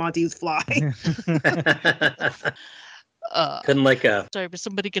Pokemon to use fly. Couldn't Sorry, was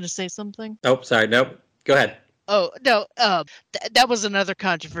somebody going to say something? Oh, sorry. Nope. Go ahead. Oh, no. That was another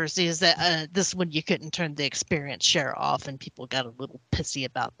controversy is that this one you couldn't turn the experience share off and people got a little pissy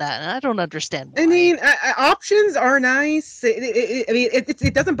about that. And I don't understand why. I mean, options are nice.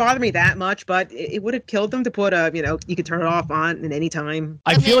 It doesn't bother me that much, but it would have killed them to put you can turn it off on at any time.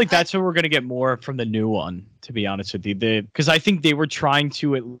 I feel like that's what we're going to get more from the new one, to be honest with you. Because I think they were trying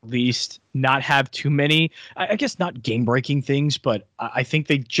to at least not have too many, I guess not game breaking things, but I think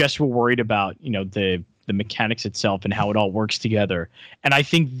they just were worried about, the the mechanics itself and how it all works together. And I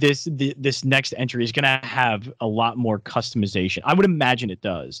think this next entry is going to have a lot more customization. I would imagine it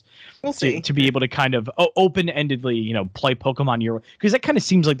does. We'll see. To be able to kind of open-endedly, you know, play Pokemon your way, because that kind of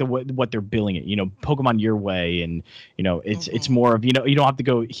seems like what they're billing it, you know, Pokemon your way, and you know, it's more of, you know, you don't have to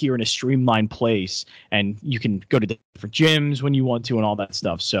go here in a streamlined place, and you can go to different gyms when you want to and all that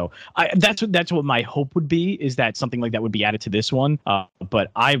stuff. So that's what my hope would be, is that something like that would be added to this one.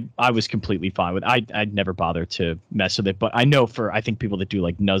 But I was completely fine with it. I'd never bother to mess with it, but I know I think people that do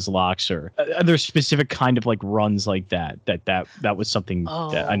like Nuzlocke or other specific kind of like runs like that was something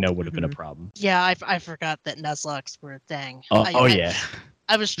that I know would have been a problem. Yeah, I forgot that Nuzlocks were a thing. Yeah.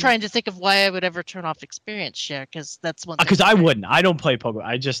 I was trying to think of why I would ever turn off experience share, because that's one. Because I wouldn't. I don't play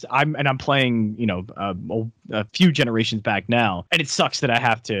Pokemon. I'm playing, you know, a few generations back now, and it sucks that I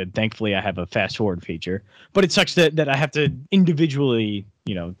have to. Thankfully, I have a fast forward feature, but it sucks that I have to individually,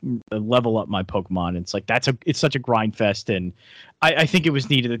 you know, level up my Pokemon. It's like it's such a grind fest, and I think it was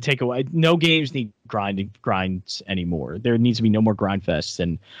needed to take away. No games need grinds anymore. There needs to be no more grind fests,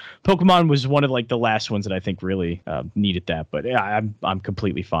 and Pokemon was one of like the last ones that I think really needed that. But yeah, I'm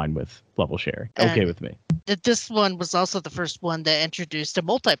completely fine with level share. Okay with me. This one was also the first one that introduced a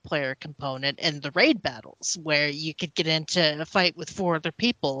multiplayer component in the raid battles, where you could get into a fight with 4 other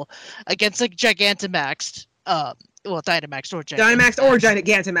people against a Gigantamax. Dynamax or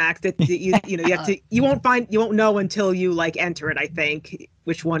Gigantamax. That you won't know until you like enter it, I think,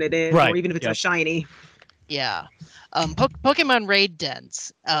 which one it is, right. Or even if it's a shiny. Yeah. Pokemon raid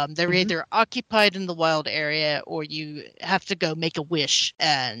dens. They're either occupied in the wild area, or you have to go make a wish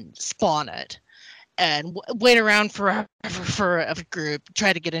and spawn it, and wait around for a group,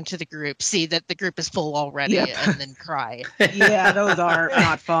 try to get into the group, see that the group is full already, and then cry. Yeah, those are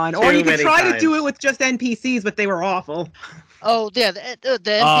not fun. Or you could try to do it with just NPCs, but they were awful. Oh, yeah, the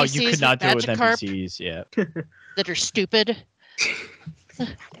NPCs you could not do it with Magikarp NPCs, yeah. that are stupid.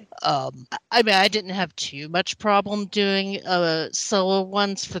 I mean, I didn't have too much problem doing solo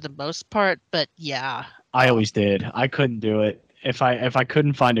ones for the most part, but yeah. I always did. I couldn't do it. If I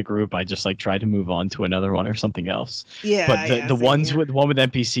couldn't find a group, I just like tried to move on to another one or something else. Yeah. But the ones with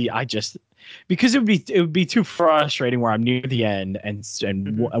NPC, I just, because it would be too frustrating where I'm near the end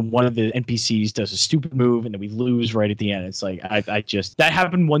and one of the NPCs does a stupid move and then we lose right at the end. It's like I just, that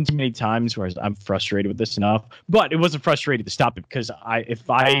happened one too many times where I'm frustrated with this enough. But it wasn't frustrated to stop it, because if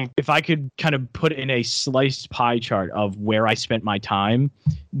I could kind of put in a sliced pie chart of where I spent my time,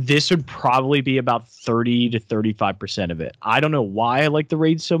 this would probably be about 30 to 35% of it. I don't know why I like the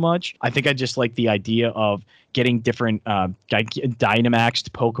raid so much. I think I just like the idea of getting different Dynamaxed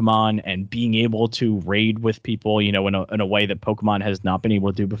Pokemon and being able to raid with people, you know, in a way that Pokemon has not been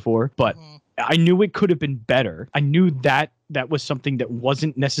able to do before. But I knew it could have been better. I knew that was something that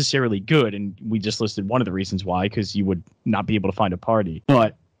wasn't necessarily good, and we just listed one of the reasons why, because you would not be able to find a party.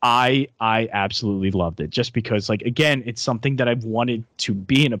 But I absolutely loved it, just because, like, again, it's something that I've wanted to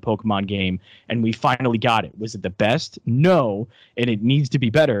be in a Pokemon game, and we finally got it. Was it the best? No, and it needs to be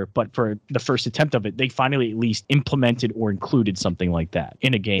better. But for the first attempt of it, they finally at least implemented or included something like that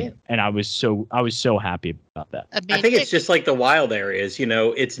in a game, and I was so happy about that. I think it's just like the wild areas. You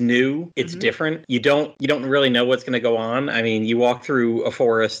know, it's new, it's different. You don't really know what's going to go on. I mean, you walk through a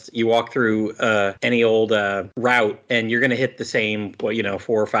forest, you walk through any old route, and you're going to hit the same,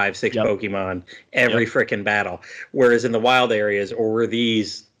 4, 5, 6 Pokemon every frickin' battle. Whereas in the wild areas, or were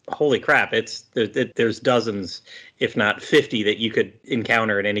these, holy crap, there's dozens, if not 50, that you could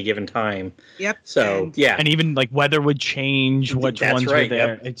encounter at any given time. Yep. So and even like weather would change, which ones were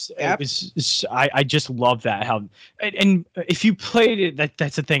there. Yep. I just love that, how, and if you played it,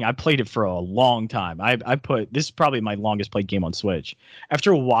 that's the thing. I played it for a long time. This is probably my longest played game on Switch.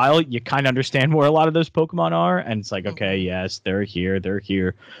 After a while, you kind of understand where a lot of those Pokemon are, and it's like, okay, yes, they're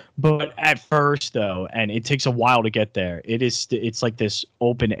here. But at first, though, and it takes a while to get there, it's like this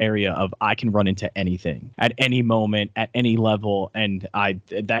open area of I can run into anything at any moment, at any level, and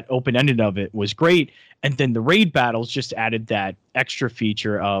that open-ended of it was great. And then the raid battles just added that extra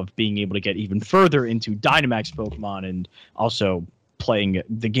feature of being able to get even further into Dynamax Pokemon and also playing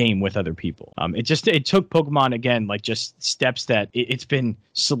the game with other people. It took Pokemon, again, like just steps that it's been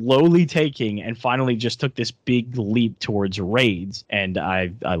slowly taking, and finally just took this big leap towards raids, and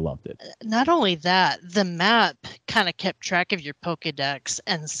I loved it. Not only that, the map kind of kept track of your Pokedex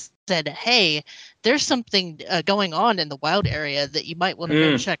and said, hey, there's something going on in the wild area that you might want to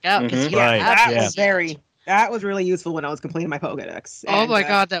go check out, because you don't have this yet. That was really useful when I was completing my Pokedex. Oh my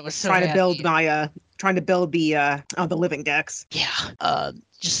god, that was so trying to build the living dex. Yeah,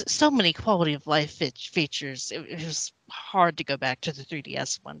 just so many quality of life features. It was hard to go back to the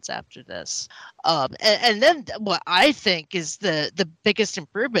 3DS ones after this. And then what I think is the biggest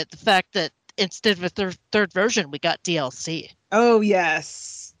improvement, the fact that instead of a third version, we got DLC. Oh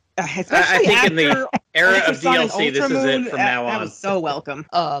yes. Especially I think after in the era of Ultra Sun and DLC, this is Ultramoon, it from now that on. was so welcome.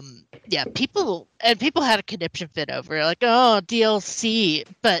 Yeah, people had a conniption fit over it, like, oh, DLC,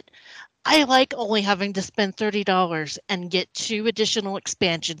 but I like only having to spend $30 and get 2 additional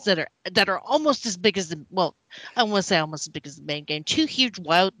expansions that are almost as big as the, well, I want to say almost as big as the main game. 2 huge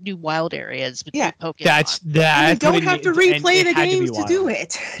new wild areas with new Pokemon. That's And you don't have to replay the games to do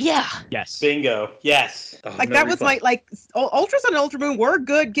it. Yeah. Yes. Bingo. Yes. Oh, Like no that was replay. Ultra Sun and Ultramoon were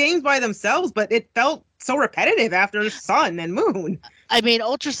good games by themselves, but it felt so repetitive after Sun and Moon. I mean,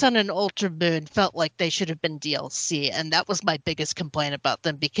 Ultra Sun and Ultra Moon felt like they should have been DLC, and that was my biggest complaint about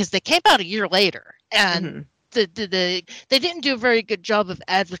them because they came out a year later, and they didn't do a very good job of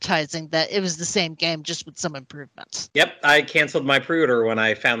advertising that it was the same game just with some improvements. Yep, I canceled my pre-order when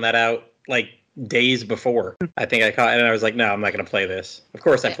I found that out, like days before. I think I caught it, and I was like, no, I'm not going to play this. Of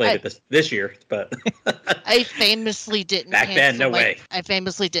course, I played it this year, but I famously didn't. Back then, no way. I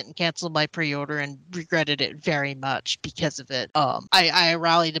famously didn't cancel my pre-order and regretted it very much because of it. I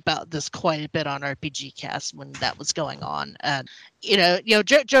rallied about this quite a bit on RPG Cast when that was going on, and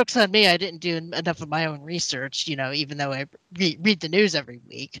jokes on me. I didn't do enough of my own research. Even though I read the news every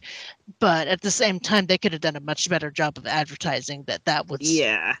week, but at the same time, they could have done a much better job of advertising that was.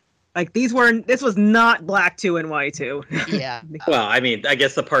 Yeah. Like this was not Black 2 and White 2. Yeah. Well, I mean, I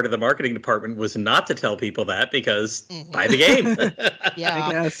guess the part of the marketing department was not to tell people that because buy the game. Yeah.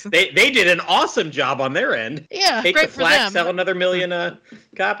 I guess. They did an awesome job on their end. Yeah, Take great the for flack, them. sell another million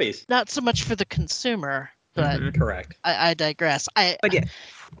copies. Not so much for the consumer, but Correct. I digress. But yeah.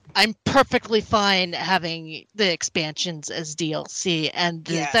 I'm perfectly fine having the expansions as DLC, and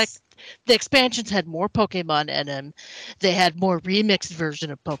the fact the expansions had more Pokemon in them. They had more remixed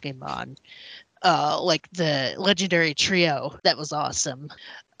version of Pokemon, like the Legendary Trio. That was awesome.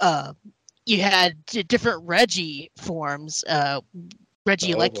 You had different Reggie forms.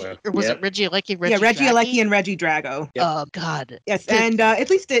 Regieleki, or was it Regieleki? Regieleki and Regidrago. Yep. Oh God. Yes, and at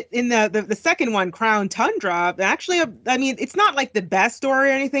least in the second one, Crown Tundra, actually, I mean, it's not like the best story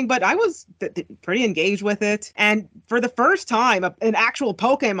or anything, but I was pretty engaged with it. And for the first time, an actual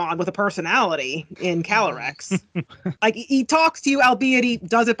Pokemon with a personality in Calyrex. Like, he talks to you, albeit he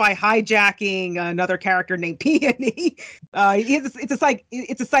does it by hijacking another character named Peony.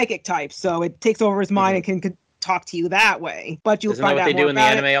 It's a psychic type, so it takes over his mind and can talk to you that way, but you'll Isn't find that out what they more do in the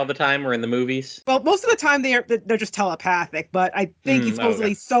about anime it. all the time or in the movies? Well, most of the time they're just telepathic, but I think he's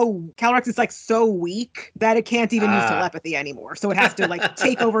supposedly Calyrex is like so weak that it can't even use telepathy anymore. So it has to like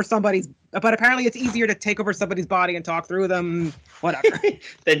take over somebody's. But apparently, it's easier to take over somebody's body and talk through them. Whatever.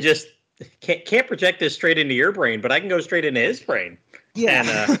 Then just can't project this straight into your brain, but I can go straight into his brain.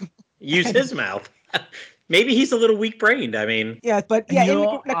 Yeah. And use his mouth. Maybe he's a little weak-brained. I mean, yeah, but yeah, you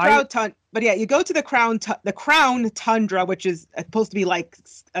go to the Crown Tundra, which is supposed to be like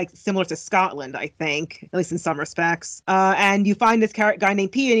similar to Scotland, I think, at least in some respects. And you find this guy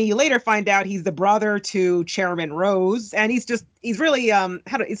named Peony. You later find out he's the brother to Chairman Rose, and he's really how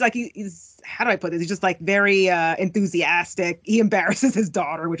do I put this? He's just like very enthusiastic. He embarrasses his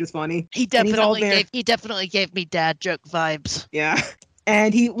daughter, which is funny. He definitely gave me dad joke vibes. Yeah.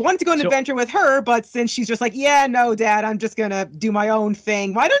 And he wanted to go on an adventure with her, but since she's just like, yeah, no, Dad, I'm just going to do my own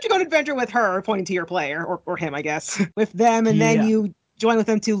thing. Why don't you go on an adventure with her, pointing to your player, or him, I guess, with them. And then you join with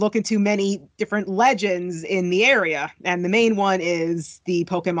them to look into many different legends in the area. And the main one is the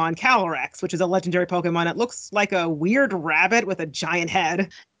Pokemon Calyrex, which is a legendary Pokemon. It looks like a weird rabbit with a giant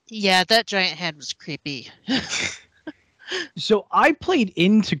head. Yeah, that giant head was creepy. So I played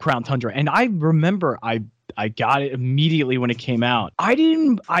into Crown Tundra, and I remember I got it immediately when it came out.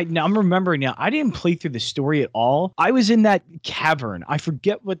 I'm remembering now, I didn't play through the story at all. I was in that cavern. I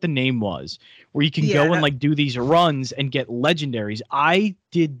forget what the name was, where you can go and like do these runs and get legendaries. I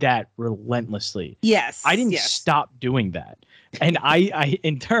did that relentlessly. Yes. I didn't stop doing that. And I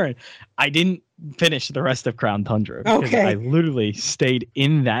in turn, I didn't finish the rest of Crown Tundra because I literally stayed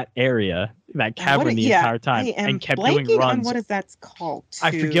in that area, that cavern the entire time and kept doing runs. On what is that called?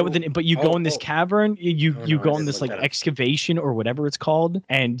 I forget what but you go in this cavern, you go in this like excavation or whatever it's called,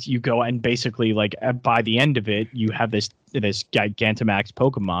 and you go and basically like by the end of it, you have this Gigantamax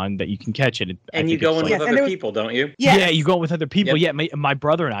Pokemon that you can catch it. And you go in with other people, don't you? Yeah, you go in with other people. Yep. Yeah, my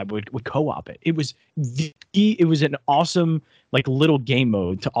brother and I would co-op it. It was an awesome like little game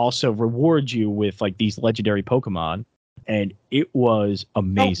mode to also reward you with like these legendary Pokemon. and it was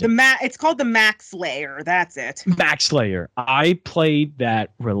amazing. It's called the Max Layer. That's it. Max Layer. I played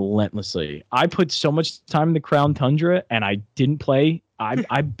that relentlessly. I put so much time in the Crown Tundra, and I didn't play.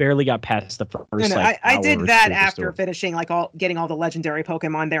 I barely got past the first. I did that after finishing getting all the legendary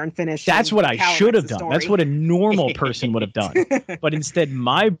Pokemon there and finishing. That's what I should have done. That's what a normal person would have done. But instead,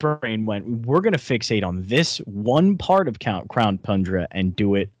 my brain went, "We're going to fixate on this one part of Crown Tundra and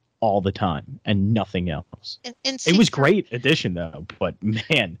do it all the time and nothing else." And it was great addition though, but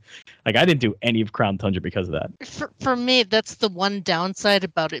man, I didn't do any of Crown Tundra because of that. For me, that's the one downside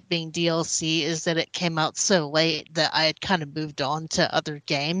about it being DLC, is that it came out so late that I had kind of moved on to other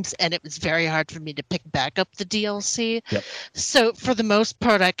games, and it was very hard for me to pick back up the DLC. Yep. So for the most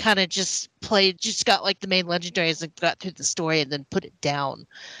part, I kind of just got the main legendaries and got through the story and then put it down,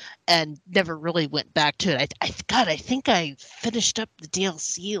 and never really went back to it. I think I finished up the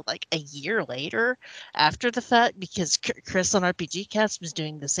DLC a year later after the fact, because Chris on RPG Cast was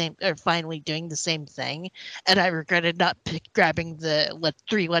doing the same, or finally doing the same thing, and I regretted not grabbing the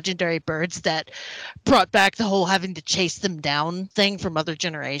 3 legendary birds that brought back the whole having to chase them down thing from other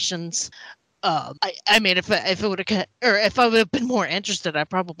generations. I mean, if I would have been more interested, I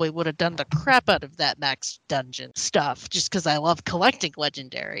probably would have done the crap out of that max dungeon stuff, just because I love collecting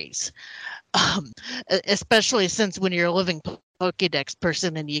legendaries. Especially since when you're a living Pokédex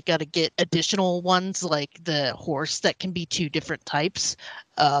person and you got to get additional ones like the horse that can be 2 different types,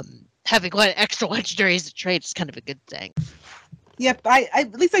 having extra legendaries to trade is kind of a good thing. Yep,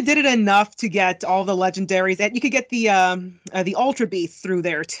 at least I did it enough to get all the legendaries, and you could get the Ultra Beast through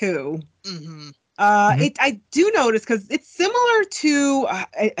there too. Mm-hmm. I do notice, because it's similar to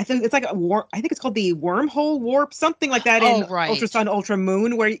I think it's like a warp. I think it's called the Wormhole Warp, something like that in Ultra Sun, Ultra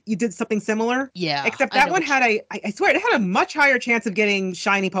Moon, where you did something similar. Yeah. Except that one had I swear it had a much higher chance of getting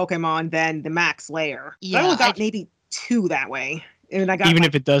shiny Pokemon than the Max Layer. Yeah, I only got maybe 2 that way, and I got even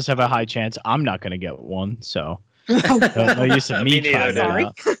if it does have a high chance, I'm not going to get one. So. No use of me trying sorry.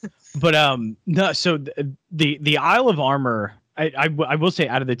 But no. So the Isle of Armor. I will say,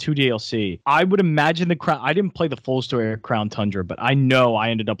 out of the 2 DLC, I would imagine the Crown. I didn't play the full story of Crown Tundra, but I know I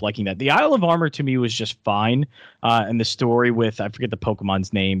ended up liking that. The Isle of Armor to me was just fine, and the story with, I forget the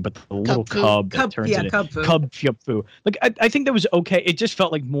Pokemon's name, but the little cub that turns into Cubfu. I think that was okay. It just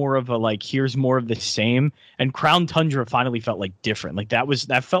felt like more of a here's more of the same. And Crown Tundra finally felt different.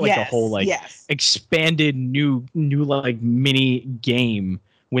 That felt like a whole expanded new mini game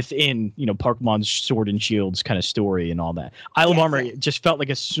within, Pokemon's Sword and Shield's kind of story and all that. Isle of Armor just felt like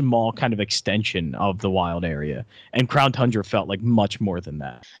a small kind of extension of the wild area, and Crown Tundra felt like much more than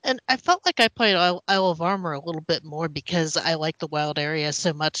that. And I felt like I played Isle of Armor a little bit more because I like the wild area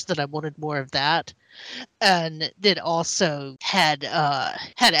so much that I wanted more of that. And it also had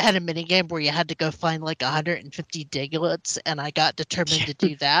a mini game where you had to go find 150 Digletts, and I got determined to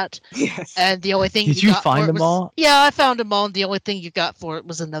do that. Yes. And the only thing did you find them all? Yeah, I found them all, and the only thing you got for it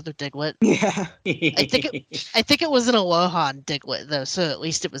was another Diglett. Yeah. I think it was an Alohan Diglett though, so at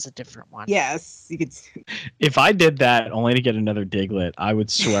least it was a different one. Yes, you could. If I did that only to get another Diglett, I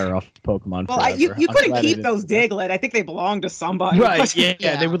would swear off Pokemon. Well, forever. you couldn't keep those Diglett. I think they belonged to somebody. Right?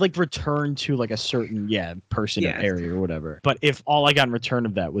 Yeah, they would return to a certain person or area or whatever. But if all I got in return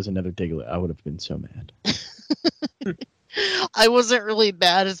of that was another Diglett, I would have been so mad. I wasn't really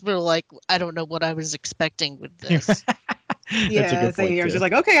mad. It's more I don't know what I was expecting with this. Yeah, same here. Just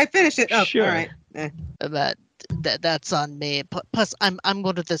okay, I finished it. Oh, sure. All right. That's on me. Plus, I'm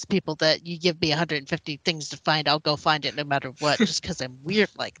one of those people that you give me 150 things to find, I'll go find it no matter what, just because I'm weird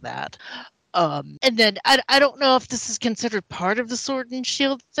like that. And then I don't know if this is considered part of the Sword and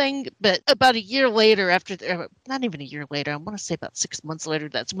Shield thing, but about a year later, not even a year later, I want to say about 6 months later,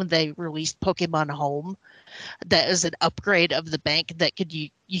 that's when they released Pokemon Home. That is an upgrade of the bank that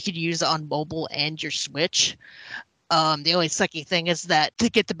you could use on mobile and your Switch. The only sucky thing is that to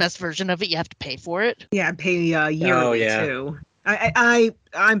get the best version of it, you have to pay for it. Yeah, pay yearly too.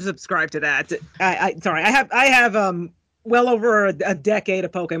 I'm subscribed to that. I have well over a decade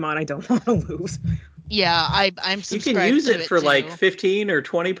of Pokemon I don't want to lose. Yeah, I'm subscribed. You can use to it for too. 15 or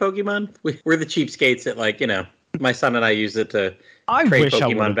 20 Pokemon. We're the cheapskates at my son and I use it to I trade wish Pokemon I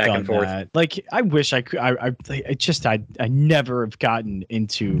would have back done and forth. that. I wish I could. I never have gotten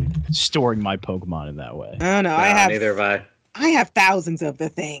into storing my Pokemon in that way. I don't know. Neither have I. I have thousands of the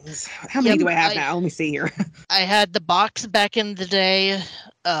things. How many do I have now? Let me see here. I had the box back in the day.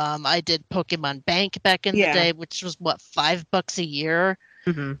 I did Pokemon Bank back in the day, which was $5 a year,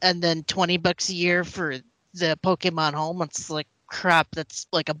 and then $20 a year for the Pokemon Home. It's crap, that's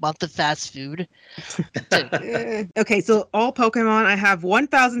like a month of fast food. Okay, so all Pokemon, I have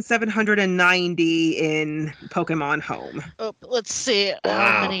 1,790 in Pokemon Home. Oh, let's see Wow.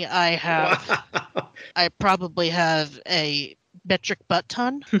 how many I have. Wow. I probably have a metric butt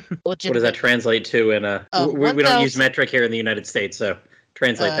ton. What does that translate to in a... we don't use metric here in the United States, so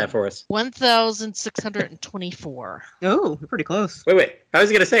translate that for us. 1,624. Oh, you're pretty close. Wait. I was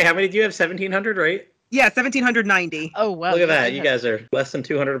going to say, how many do you have? 1,700, right? Yeah, 1,790. Oh, wow. Look at that. You guys are less than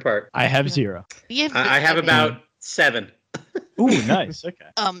 200 apart. I have 0. I have about 7. Ooh, nice. Okay.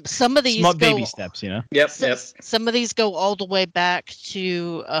 Some of these Small go, baby steps, you know? Yep. Some of these go all the way back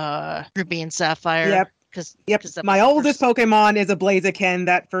to Ruby and Sapphire. Yep. Yep. My oldest Pokemon is a Blaziken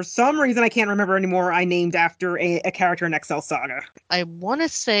that for some reason I can't remember anymore. I named after a character in Excel Saga. I want to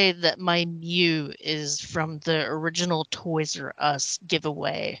say that my Mew is from the original Toys R Us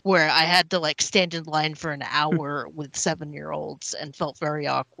giveaway, where I had to like stand in line for an hour with 7-year-olds and felt very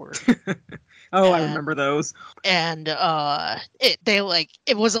awkward. Oh, I remember those. And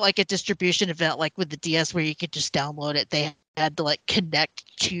it wasn't like a distribution event like with the DS where you could just download it. They had to like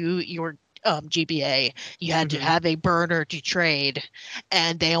connect to your GBA. You had to have a burner to trade,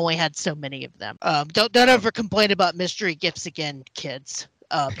 and they only had so many of them. Don't ever complain about mystery gifts again, kids.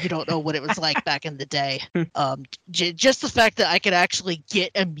 You don't know what it was like back in the day. Just the fact that I could actually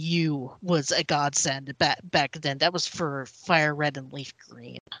get a Mew was a godsend back then. That was for Fire Red and Leaf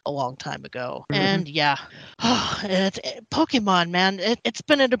Green a long time ago. And yeah, Pokemon, man, it's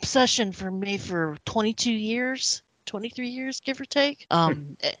been an obsession for me for 22 years. 23 years, give or take.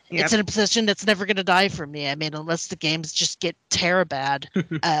 It's an obsession that's never going to die for me. I mean, unless the games just get terabad.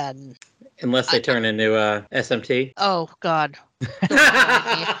 Unless they turn into SMT. Oh, God.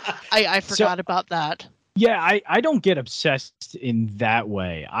 I forgot about that. Yeah, I don't get obsessed in that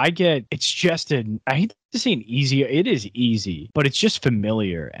way. I hate to say it is easy, but it's just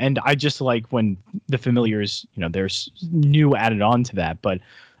familiar. And I just like when the familiar is, there's new added on to that. But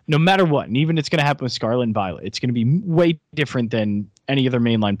no matter what, and even it's going to happen with Scarlet and Violet, it's going to be way different than any other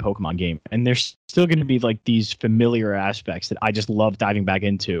mainline Pokemon game. And there's still going to be like these familiar aspects that I just love diving back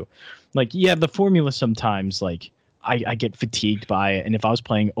into. Like, yeah, the formula sometimes, like, I get fatigued by it. And if I was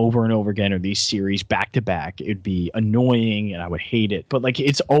playing over and over again or these series back to back, it'd be annoying and I would hate it. But like,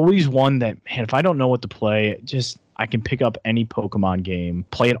 it's always one that, man, if I don't know what to play, I can pick up any Pokemon game,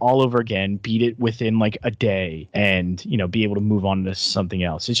 play it all over again, beat it within like a day, and be able to move on to something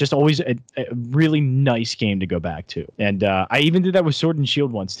else. It's just always a really nice game to go back to. And I even did that with Sword and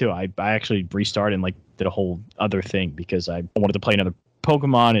Shield once too. I actually restarted and like did a whole other thing because I wanted to play another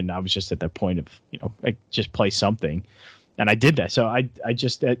Pokemon, and I was just at that point of I just play something, and I did that. So I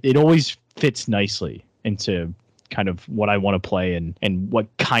just it always fits nicely into kind of what I want to play and what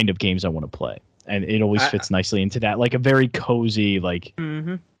kind of games I want to play. And it always fits nicely into that, like a very cozy, like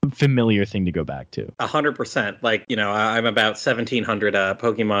familiar thing to go back to. 100%. Like, I'm about 1,700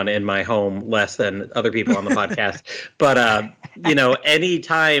 Pokemon in my home, less than other people on the podcast. But,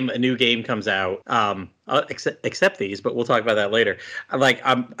 anytime a new game comes out, except these, but we'll talk about that later.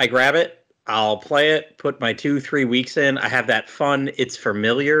 I grab it. I'll play it, put my 2-3 weeks in. I have that fun. It's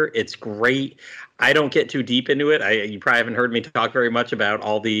familiar. It's great. I don't get too deep into it. You probably haven't heard me talk very much about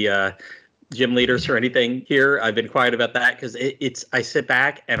all the gym leaders or anything here. I've been quiet about that because I sit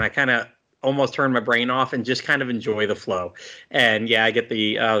back and I kind of almost turn my brain off and just kind of enjoy the flow. And yeah, I get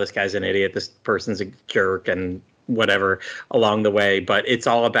this guy's an idiot, this person's a jerk and whatever along the way. But it's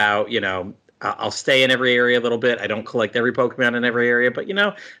all about, I'll stay in every area a little bit. I don't collect every Pokemon in every area, but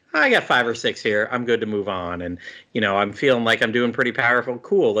I got 5 or 6 here. I'm good to move on. And, I'm feeling like I'm doing pretty powerful.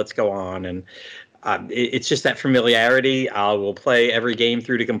 Cool, let's go on. And it's just that familiarity. I will play every game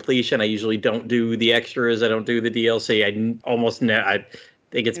through to completion. I usually don't do the extras. I don't do the DLC. I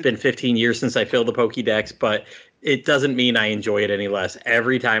think it's been 15 years since I filled the Pokédex, but it doesn't mean I enjoy it any less.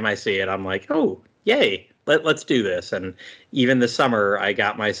 Every time I see it, I'm like, oh, yay. Let's do this. And even this summer, I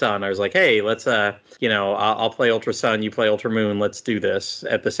got my son. I was like, hey, let's, I'll play Ultra Sun, you play Ultra Moon. Let's do this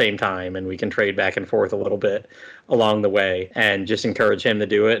at the same time. And we can trade back and forth a little bit along the way and just encourage him to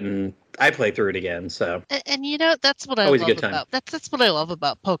do it. And I play through it again. So, and that's what I love about that's what I love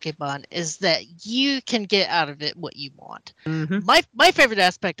about Pokemon is that you can get out of it what you want. My favorite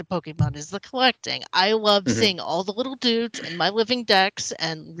aspect of Pokemon is the collecting. I love seeing all the little dudes in my living decks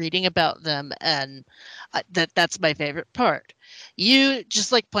and reading about them, and that's my favorite part. You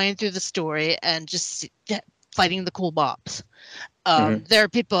just like playing through the story and just fighting the cool mobs. There are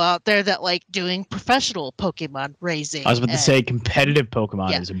people out there that like doing professional Pokemon raising. I was about to say competitive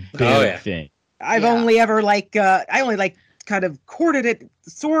Pokemon is a big thing. I only kind of courted it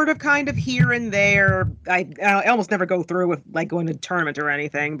kind of here and there. I almost never go through with like going to tournament or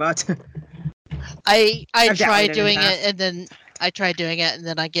anything, but I I've try dabbled in it in doing the it past. and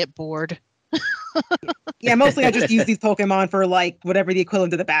then I get bored. Yeah, mostly I just use these Pokemon for like whatever the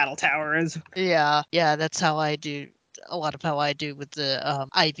equivalent of the battle tower is. Yeah, that's how I do. A lot of how I do with the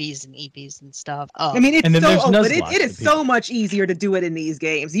IVs and EVs and stuff. I mean, it's And then so there's but Nuzlocke it is for so much easier to do it in these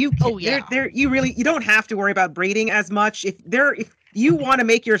games. You Oh, yeah. you don't have to worry about breeding as much. If you want to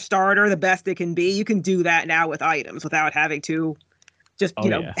make your starter the best it can be, you can do that now with items without having to just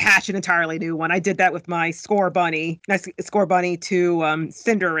hatch an entirely new one. I did that with my Score Bunny to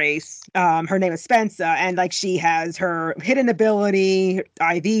Cinderace. Her name is Spensa, and like she has her hidden ability.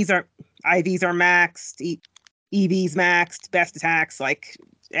 IVs are maxed. EV's maxed, best attacks, like,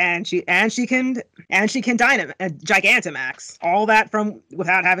 and she can Gigantamax. All that from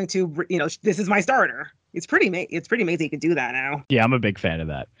without having to, this is my starter. It's pretty amazing you can do that now. Yeah, I'm a big fan of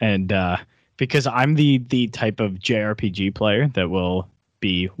that. And because I'm the type of JRPG player that will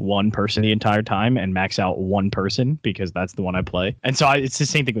be one person the entire time and max out one person because that's the one I play. And so it's the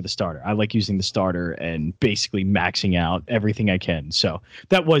same thing with the starter. I like using the starter and basically maxing out everything I can. So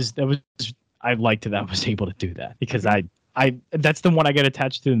that was I liked that I was able to do that because I that's the one I get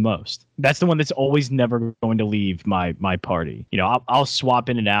attached to the most. That's the one that's always never going to leave my party. I'll swap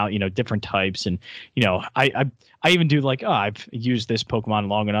in and out, different types. And, I even do like, I've used this Pokemon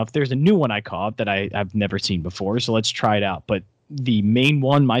long enough. There's a new one I caught that I've never seen before. So let's try it out. But the main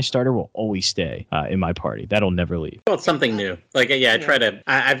one, my starter, will always stay in my party. That'll never leave. Well, it's something new. Like, yeah,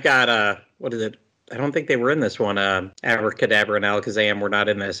 I've got, what is it? I don't think they were in this one. Abracadabra and Alakazam were not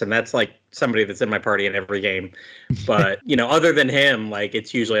in this. And that's like somebody that's in my party in every game. But, other than him, like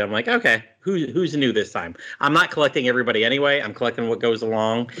it's usually I'm like, okay, who's new this time? I'm not collecting everybody anyway. I'm collecting what goes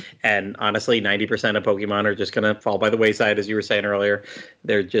along. And honestly, 90% of Pokemon are just going to fall by the wayside, as you were saying earlier.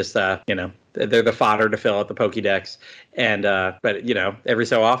 They're just, they're the fodder to fill out the Pokédex. And, but, every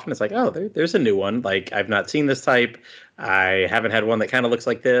so often it's like, oh, there's a new one. Like I've not seen this type. I haven't had one that kind of looks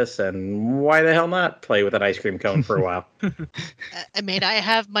like this, and why the hell not play with an ice cream cone for a while? I mean, I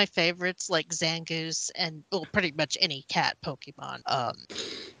have my favorites like Zangoose and pretty much any cat Pokemon.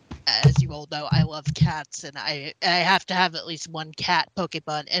 As you all know, I love cats, and I have to have at least one cat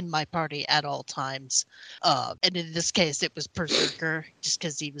Pokemon in my party at all times. And in this case, it was Berserker, just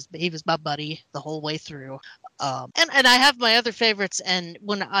because he was my buddy the whole way through. And I have my other favorites, and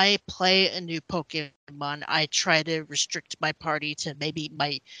when I play a new Pokemon, I try to restrict my party to maybe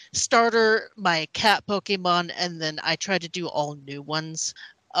my starter, my cat Pokemon, and then I try to do all new ones.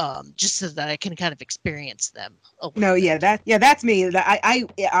 Just so that I can kind of experience them. That's me.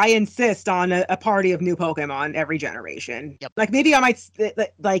 I insist on a party of new Pokemon every generation. Yep. Like maybe I might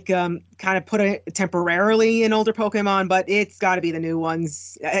kind of put it temporarily in older Pokemon, but it's got to be the new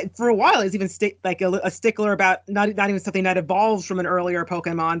ones. For a while, it's even a stickler about not even something that evolves from an earlier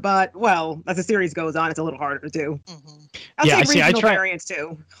Pokemon. But well, as the series goes on, it's a little harder to do. Mm-hmm. I try variants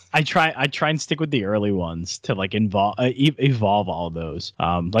too. I try and stick with the early ones to like evolve all of those.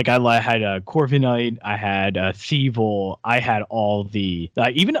 Like I had a Corviknight, I had a Thievul, I had all the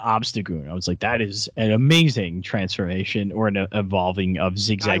even Obstagoon. I was like, that is an amazing transformation or an evolving of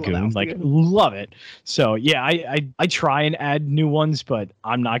Zigzagoon. Like, love it. So yeah, I try and add new ones, but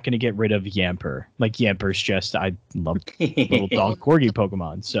I'm not gonna get rid of Yamper. Like Yamper's just I love little dog corgi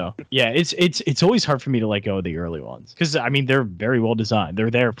Pokemon. So yeah, it's always hard for me to let go of the early ones because I mean they're very well designed. They're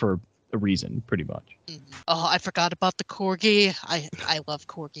there for a reason, pretty much. Oh, I forgot about the Corgi. I love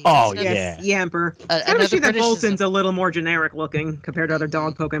Corgi. Oh, yes, yeah. Yamper. I wish that Bolton's a little more generic looking compared to other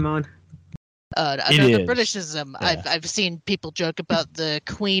dog Pokemon. Another Britishism. Yeah. I've seen people joke about the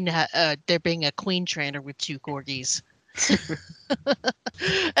Queen, there being a Queen trainer with 2 Corgis.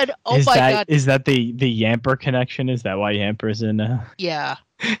 And God. Is that the Yamper connection? Is that why Yamper's in? Yeah.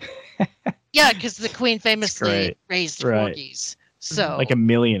 Yeah, because the Queen famously raised Corgis. So like a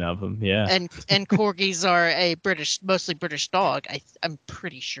million of them, yeah. And Corgis are a mostly British dog. I'm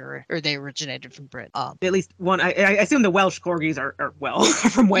pretty sure, or they originated from Britain. At least one. I assume the Welsh Corgis are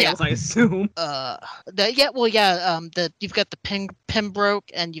from Wales. Yeah. I assume. You've got the Pembroke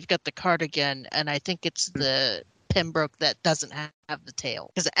and you've got the Cardigan, and I think it's the Pembroke that doesn't have the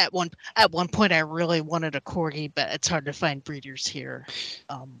tail. Because at one point I really wanted a Corgi, but it's hard to find breeders here,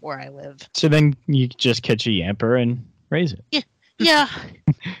 where I live. So then you just catch a Yamper and raise it. Yeah. Yeah.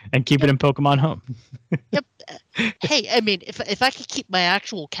 And keep it in Pokemon Home. Yep. Hey, I mean, if I could keep my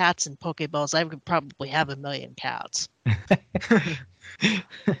actual cats in Pokeballs, I would probably have 1 million cats. And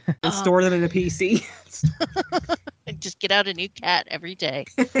store them in a PC. And just get out a new cat every day.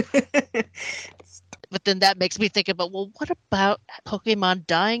 but then that makes me think about, well, what about Pokemon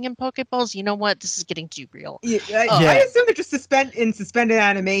dying in Pokeballs? You know what? This is getting too real. Yeah, I assume they're just suspended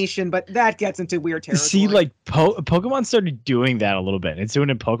animation, but that gets into weird territory. See, like Pokemon started doing that a little bit. It's doing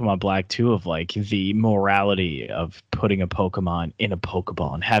it in Pokemon Black too, of like the morality of putting a Pokemon in a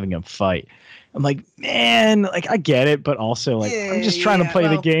Pokeball and having them fight. I'm like, man, like I get it, but also like I'm just trying to play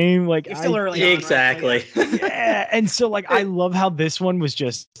the game. Like you're still early on, exactly. right? Yeah, and so like I love how this one was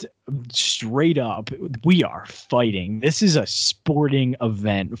just straight up. We are fighting. This is a sporting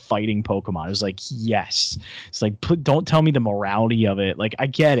event, fighting Pokemon. It was like, yes. It's like, don't tell me the morality of it. Like I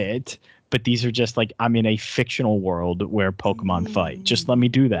get it, but these are just like, I'm in a fictional world where Pokemon fight. Just let me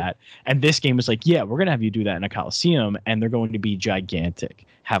do that. And this game is like, yeah, we're gonna have you do that in a Coliseum, and they're going to be gigantic.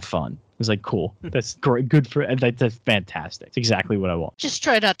 Have fun. It's like, cool. That's great. Good for that's fantastic. It's exactly what I want. Just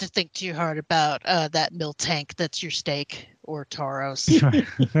try not to think too hard about that Miltank that's your steak, or Tauros,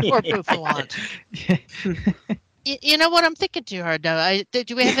 or Buffalant. You know what? I'm thinking too hard now.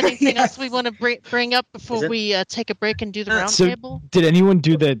 Do we have anything else we want to bring up before we take a break and do the roundtable? Did anyone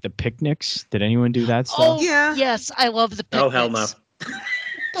do the picnics? Did anyone do that stuff? Oh, yeah. Yes, I love the picnics. Oh, hell no.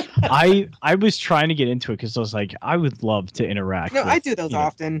 I was trying to get into it because I was like, I would love to interact. No, I do those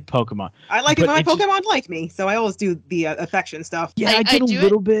often. Pokemon. I like it when my Pokemon like me, so I always do the affection stuff. Yeah, I did a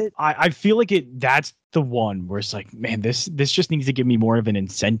little bit. I feel like that's the one where it's like, man, this just needs to give me more of an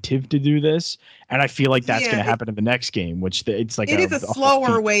incentive to do this, and I feel like that's going to happen in the next game, which it's like it is a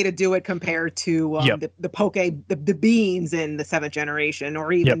slower way to do it compared to the beans in the 7th generation,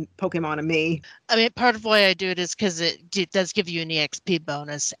 or even Pokemon and Me. I mean, part of why I do it is because it does give you an EXP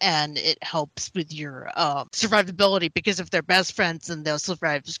bonus, and it helps with your survivability, because if they're best friends, then they'll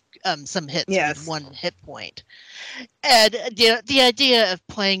survive some hits with 1 hit point. And the idea of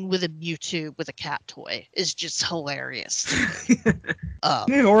playing with a Mewtwo with a cat toy is just hilarious. Or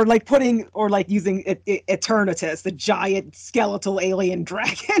using Eternatus, the giant skeletal alien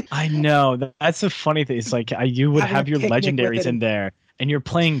dragon. I know, that's the funny thing. It's like you would have your legendaries in there, and you're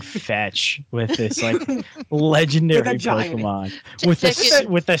playing fetch with this like legendary Pokemon with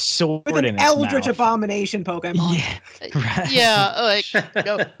a sword with an in its Eldritch mouth. Abomination Pokemon. Yeah, right. Yeah,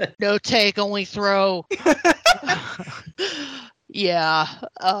 like no take, only throw. Yeah,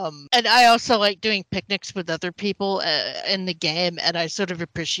 and I also like doing picnics with other people in the game, and I sort of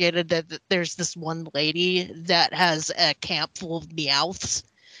appreciated that there's this one lady that has a camp full of Meowths.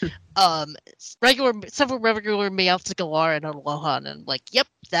 Several regular Meowths galore and Aloha, and I'm like, yep,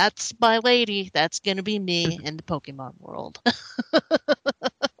 that's my lady. That's gonna be me in the Pokemon world.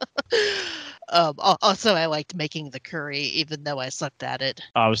 Also, I liked making the curry, even though I sucked at it.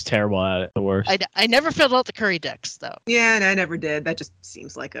 I was terrible at it. The worst. I never filled out the curry decks, though. Yeah, and I never did. That just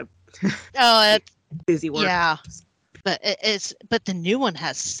seems like a busy work. Yeah, but but the new one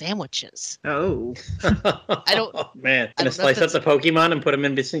has sandwiches. Oh, I don't. Oh, man, gonna slice up the Pokemon and put them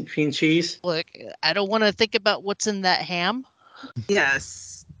in between cheese. Look, I don't want to think about what's in that ham.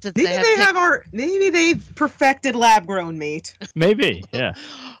 Yes. Maybe they've perfected lab-grown meat. Maybe, yeah.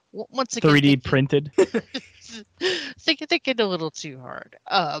 Once again, 3D printed. Thinking a little too hard.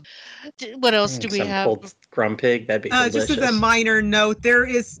 What else do we have? Cold Grumpig, that'd be delicious. Just as a minor note, there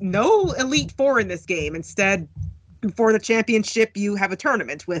is no Elite Four in this game. Instead, for the championship, you have a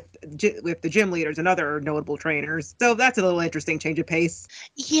tournament with the gym leaders and other notable trainers. So that's a little interesting change of pace.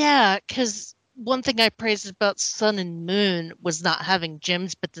 Yeah, because one thing I praised about Sun and Moon was not having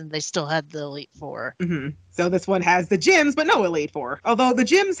gyms, but then they still had the Elite Four. Mm-hmm. So this one has the gyms, but no Elite Four. Although the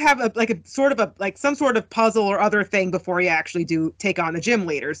gyms have some sort of puzzle or other thing before you actually do take on the gym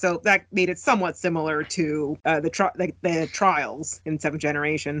leader. So that made it somewhat similar to the trials in 7th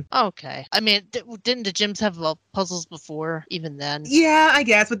generation. Okay, I mean, didn't the gyms have puzzles before? Even then? Yeah, I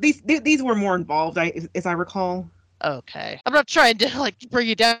guess, but these were more involved, as I recall. Okay, I'm not trying to bring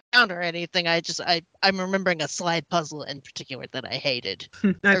you down or anything. I'm remembering a slide puzzle in particular that I hated.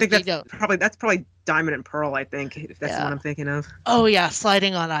 I think that's probably Diamond and Pearl. I think if that's the one I'm thinking of. Oh yeah,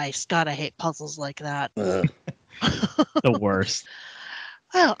 sliding on ice. God, I hate puzzles like that. The worst.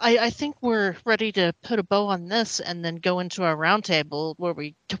 Well, I think we're ready to put a bow on this and then go into our roundtable where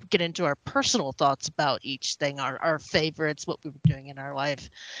we get into our personal thoughts about each thing, our favorites, what we were doing in our life,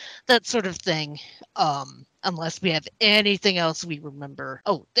 that sort of thing. Unless we have anything else we remember.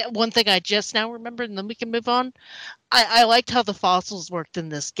 Oh, one thing I just now remembered, and then we can move on. I liked how the fossils worked in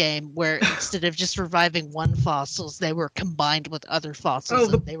this game, where instead of just reviving one fossils, they were combined with other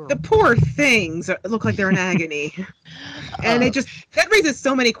fossils. Oh, the poor things look like they're in agony. And that raises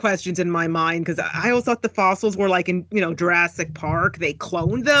so many questions in my mind, because I always thought the fossils were like in Jurassic Park. They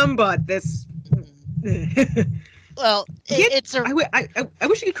cloned them, but this... Well, it's a. I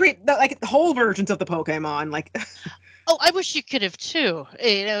wish you could create the whole versions of the Pokemon. Like, Oh, I wish you could have too.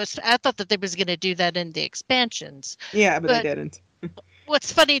 I thought that they was going to do that in the expansions. yeah, but they didn't.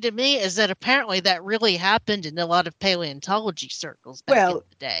 What's funny to me is that apparently that really happened in a lot of paleontology circles back in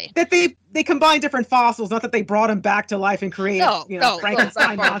the day. That they combined different fossils, not that they brought them back to life and created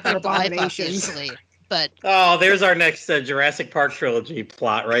Frankenstein monster abominations. Obviously, but there's our next Jurassic Park trilogy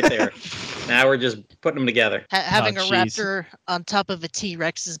plot right there. Now we're just putting them together. Having a raptor on top of a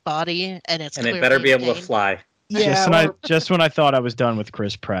T-Rex's body, and it better be able to fly. Yeah, just when I thought I was done with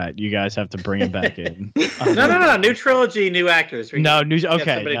Chris Pratt, you guys have to bring him back in. No. New trilogy, new actors.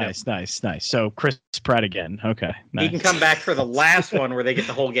 Okay, nice. So Chris Pratt again. Okay, nice. He can come back for the last one where they get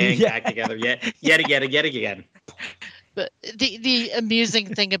the whole gang back together yet again. But the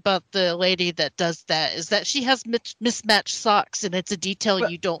amusing thing about the lady that does that is that she has mismatched socks, and it's a detail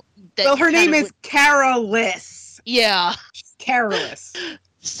you don't. Her name is Carolus. Yeah, she's Carolus.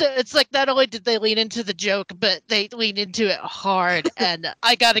 So it's like not only did they lean into the joke, but they lean into it hard, and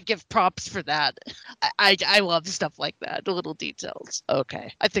I gotta give props for that. I love stuff like that, the little details.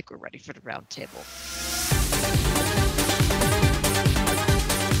 Okay, I think we're ready for the round table.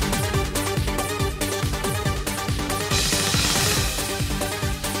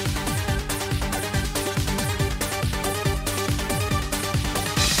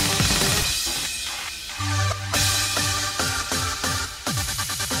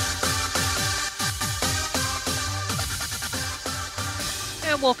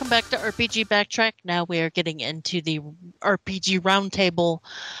 Welcome back to RPG Backtrack. Now we are getting into the RPG Roundtable.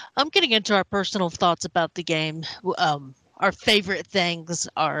 I'm getting into our personal thoughts about the game. Our favorite things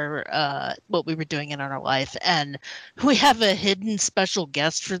are what we were doing in our life. And we have a hidden special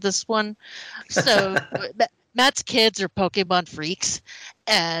guest for this one. So Matt's kids are Pokemon freaks.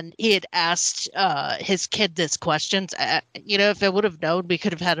 And he had asked his kid this question. If I would have known, we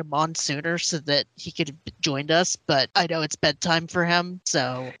could have had him on sooner so that he could have joined us. But I know it's bedtime for him,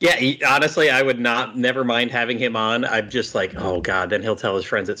 so yeah. Honestly, I would never mind having him on. I'm just like, oh god, then he'll tell his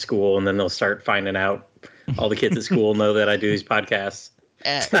friends at school, and then they'll start finding out. All the kids at school know that I do these podcasts.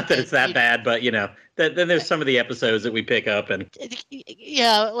 It's not that it's that bad, but then there's some of the episodes that we pick up, and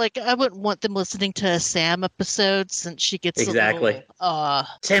yeah, like I wouldn't want them listening to a Sam episode since she gets exactly.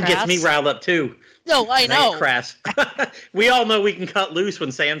 Sam crass. Gets me riled up too. No, I know. Crass. We all know we can cut loose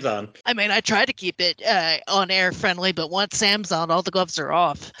when Sam's on. I mean, I try to keep it on air friendly, but once Sam's on, all the gloves are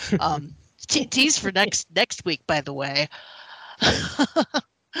off. Tease for next week, by the way.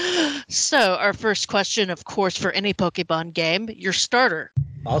 So our first question, of course, for any Pokemon game, your starter.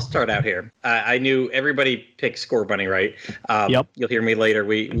 I'll start out here. I knew everybody picked Score Bunny, right? Yep. You'll hear me later.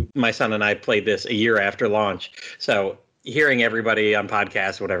 My son and I played this a year after launch. So hearing everybody on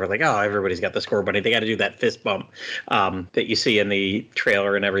podcasts, whatever, like, oh, everybody's got the Score Bunny. They got to do that fist bump that you see in the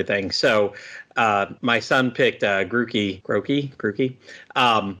trailer and everything. So my son picked Grookey,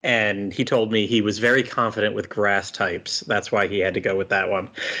 and he told me he was very confident with grass types. That's why he had to go with that one.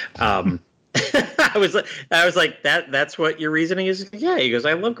 I was like, that's what your reasoning is? Yeah, he goes,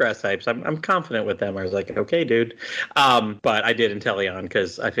 I love grass types. I'm confident with them. I was like, okay, dude. But I did Inteleon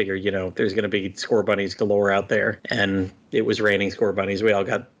because I figured, there's going to be Score Bunnies galore out there. And it was raining Score Bunnies. We all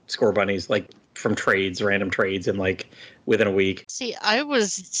got Score Bunnies like from random trades, and like within a week. See, I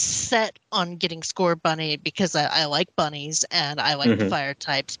was set on getting Score Bunny because I like bunnies and I like the fire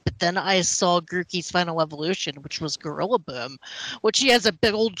types. But then I saw Grookey's Final Evolution, which was Gorilla Boom, which he has a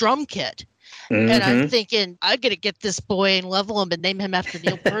big old drum kit. And I'm thinking, I'm going to get this boy and level him and name him after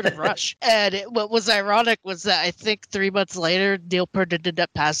Neil Peart of Rush. And what was ironic was that I think 3 months later, Neil Peart ended up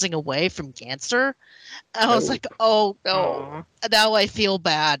passing away from cancer. And I was like, oh, no. Now I feel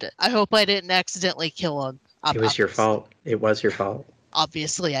bad. I hope I didn't accidentally kill him. It was your fault. It was your fault.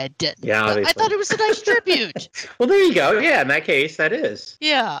 Obviously, I didn't. Yeah, I thought it was a nice tribute. Well, there you go. Yeah, in that case, that is.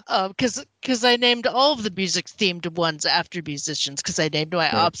 Yeah, because I named all of the music-themed ones after musicians, because I named my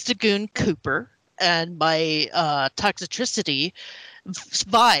Obstagoon Cooper and my Toxicity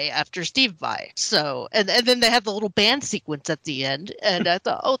Vai after Steve Vai. So, and then they had the little band sequence at the end, and I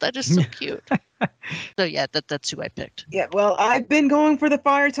thought, oh, that is so cute. So yeah, that's who I picked. Yeah, well, I've been going for the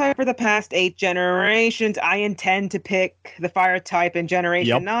fire type for the past 8 generations. I intend to pick the fire type in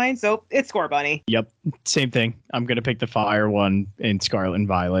Generation 9, so it's Score Bunny. Yep, same thing. I'm going to pick the fire one in Scarlet and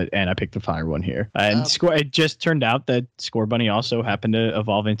Violet, and I picked the fire one here. And it just turned out that Score Bunny also happened to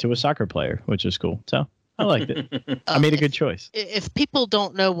evolve into a soccer player, which is cool. So I liked it. I made a good choice. If people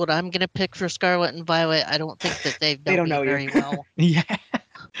don't know what I'm going to pick for Scarlet and Violet, I don't think that they don't know me very well. Yeah.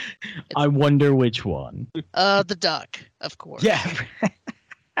 I wonder which one. The duck, of course. Yeah.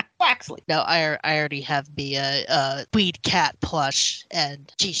 Quack, Baxley. No, I already have the Weed Cat plush,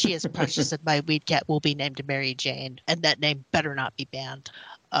 and she is precious, and my Weed Cat will be named Mary Jane, and that name better not be banned.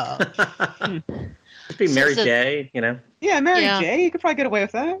 It'd be Mary J, you know? Yeah, Mary J. You could probably get away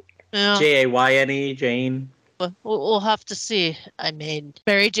with that. Yeah. Jayne, Jane. We'll have to see. I mean,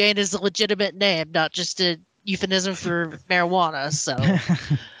 Mary Jane is a legitimate name, not just a euphemism for marijuana. So,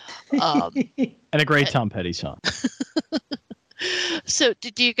 and a great Tom Petty song. So,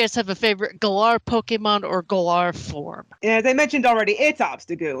 do you guys have a favorite Galar Pokemon or Galar form? Yeah, as I mentioned already, it's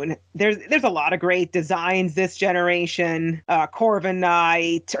Obstagoon. There's a lot of great designs this generation.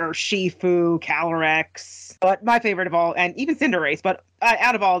 Corviknight, Urshifu, Calyrex. But my favorite of all, and even Cinderace, but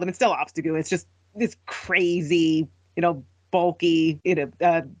out of all of them, it's still Obstagoon. It's just this crazy, bulky,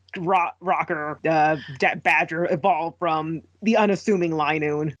 rocker badger evolved from the unassuming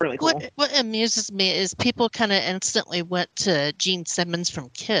Linoon. Really cool. What amuses me is people kind of instantly went to Gene Simmons from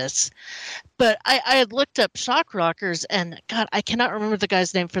Kiss, but I had looked up Shock Rockers, and God, I cannot remember the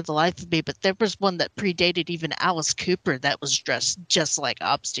guy's name for the life of me, but there was one that predated even Alice Cooper that was dressed just like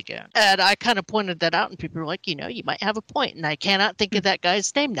Obstagoon. And I kind of pointed that out, and people were like, you might have a point, and I cannot think of that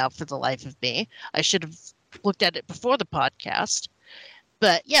guy's name now for the life of me. I should have looked at it before the podcast.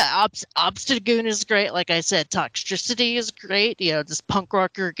 But yeah, Obstagoon is great. Like I said, Toxtricity is great. This punk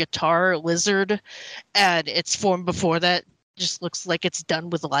rocker guitar lizard, and its form before that just looks like it's done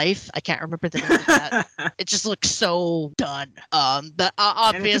with life. I can't remember the name of that. It just looks so done. But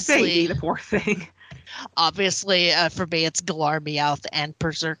obviously, the poor thing. Obviously, for me, it's Galar, Meowth, and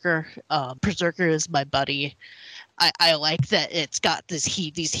Berserker. Berserker is my buddy. I like that it's got these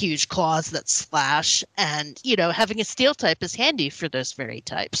huge claws that slash, and having a steel type is handy for those very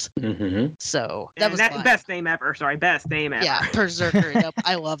types. Mm-hmm. So that was best name ever. Sorry, best name ever. Yeah, Berserker. Nope,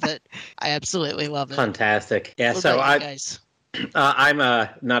 I love it. I absolutely love it. Fantastic. Yeah. What So about you guys? I'm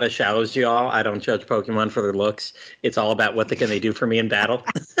not as shallow as y'all. I don't judge Pokemon for their looks. It's all about what can they do for me in battle.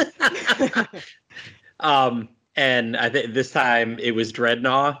 And I think this time it was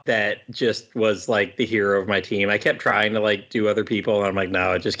Dreadnought that just was like the hero of my team. I kept trying to do other people, and I'm like,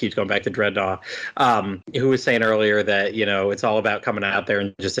 no, it just keeps going back to Dreadnought. Who was saying earlier that, it's all about coming out there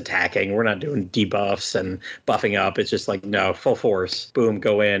and just attacking. We're not doing debuffs and buffing up. It's just like, no, full force, boom,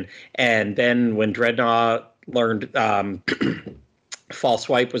 go in. And then when Dreadnought learned False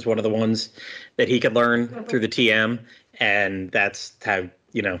Swipe was one of the ones that he could learn through the TM, and that's how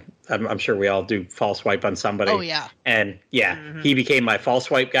I'm sure we all do false swipe on somebody. Oh, yeah. And he became my false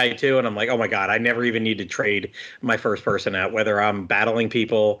swipe guy too. And I'm like, oh my God, I never even need to trade my first person out, whether I'm battling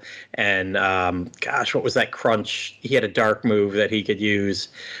people. And what was that crunch? He had a dark move that he could use.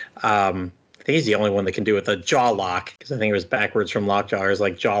 I think he's the only one that can do it, the jaw lock, because I think it was backwards from lockjaw. It was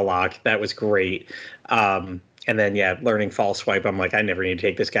like jaw lock. That was great. And then, learning false swipe, I'm like, I never need to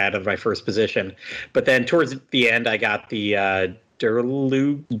take this guy out of my first position. But then towards the end, I got the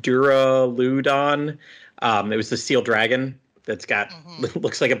Duraludon. It was the Steel Dragon that's got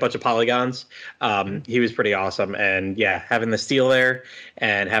looks like a bunch of polygons. He was pretty awesome, and having the steel there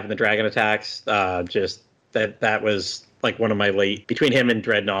and having the dragon attacks, just that was like one of my late between him and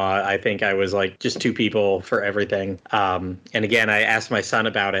Dreadnought. I think I was like just two people for everything. And again, I asked my son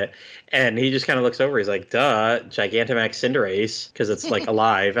about it, and he just kind of looks over. He's like, "Duh, Gigantamax Cinderace," because it's like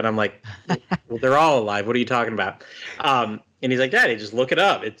alive, and I'm like, "Well, they're all alive. What are you talking about?" And he's like, Daddy, just look it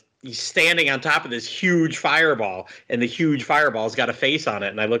up. He's standing on top of this huge fireball, and the huge fireball's got a face on it.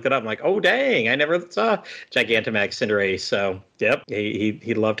 And I looked it up. I'm like, oh, dang, I never saw Gigantamax Cinderace. So, yep,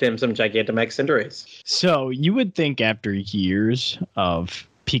 he loved him some Gigantamax Cinderace. So you would think after years of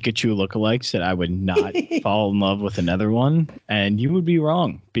Pikachu lookalikes that I would not fall in love with another one, and you would be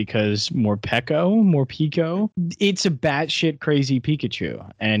wrong, because more Pico, it's a batshit crazy Pikachu,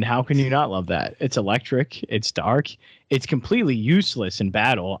 and how can you not love that? It's electric, it's dark, it's completely useless in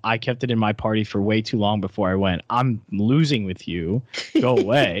battle. I kept it in my party for way too long before I went, I'm losing with you, go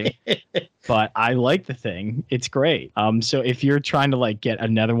away. But I like the thing. It's great. So if you're trying to get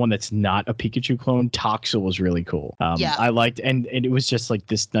another one that's not a Pikachu clone, Toxel was really cool. I liked, and it was just like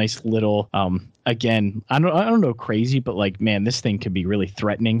this nice little, again, I don't know crazy, but man, this thing could be really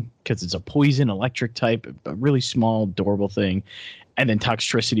threatening because it's a poison electric type, a really small, adorable thing. And then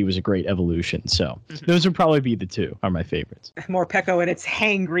Toxtricity was a great evolution. So those would probably be the two are my favorites. Morpeko in its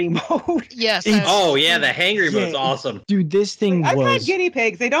hangry mode. Yes. The hangry mode's awesome. Dude, this thing I've had guinea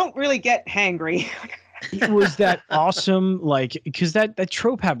pigs. They don't really get hangry. It was that awesome, because that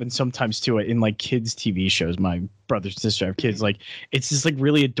trope happens sometimes too in kids' TV shows. My brothers and sister have kids. It's this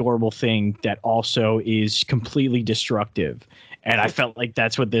really adorable thing that also is completely destructive. And I felt like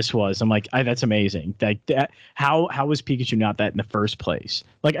that's what this was. I'm like, that's amazing. That how was Pikachu not that in the first place?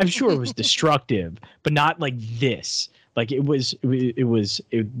 Like, I'm sure it was destructive, but not like this. Like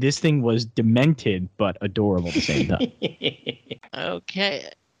this thing was demented but adorable at the same time. Okay.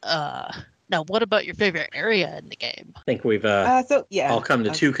 Now, what about your favorite area in the game? I think we've all come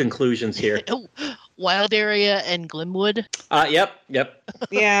to two conclusions here. Wild area and Glimwood. Yep.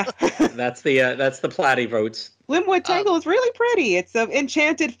 Yeah. That's the Platy votes. Glimwood Tangle is really pretty. It's an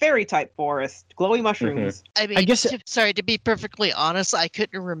enchanted fairy type forest, glowy mushrooms. I mean, I guess to be perfectly honest, I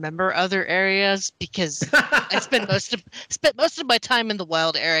couldn't remember other areas because I spent most of my time in the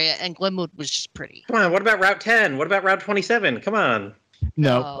wild area, and Glimwood was just pretty. Come on, what about Route 10? What about Route 27? Come on.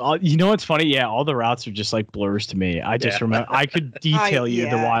 No, you know what's funny? Yeah, all the routes are just like blurs to me. I just remember I could detail you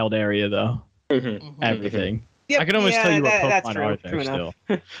the wild area though. Everything. Yep, I can almost tell you what that's Pokemon true. are there still.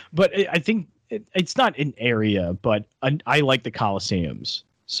 But I think it's not an area, but I like the Colosseums.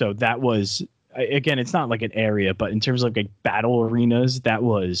 So that was, again, it's not like an area, but in terms of like battle arenas, that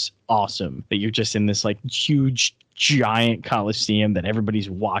was awesome. That you're just in this like huge, giant Coliseum that everybody's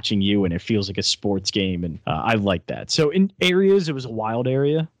watching you and it feels like a sports game. And I like that. So in areas, it was a wild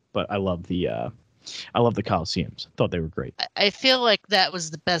area, but I love the Coliseums. I thought they were great. I feel like that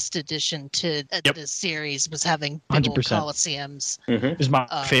was the best addition to the series, was having big old 100%. Coliseums. It was my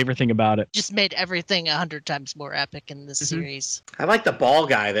favorite thing about it. Just made everything 100 times more epic in this series. I like the ball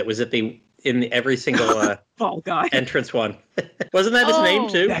guy that was in every single Ball guy. entrance one. Wasn't that his name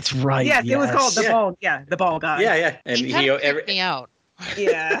too? That's right. Yes, it was called the ball. Yeah, the ball guy. Yeah. And He kind of creeped me out.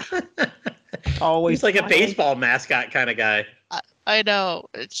 Yeah. Always. He's like a baseball mascot kind of guy. I know.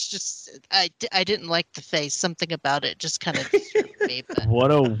 It's just I didn't like the face. Something about it just kind of disturbed me. But What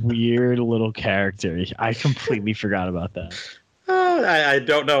a weird little character. I completely forgot about that. I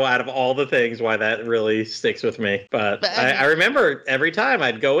don't know out of all the things why that really sticks with me. But I remember every time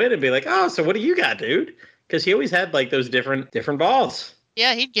I'd go in and be like, oh, so what do you got, dude? Because he always had like those different balls.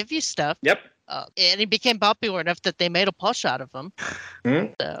 yeah, he'd give you stuff. Yep. And he became popular enough that they made a plush out of him.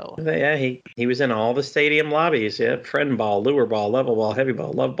 So Yeah, he was in all the stadium lobbies. Yeah, friend ball, lure ball, level ball, heavy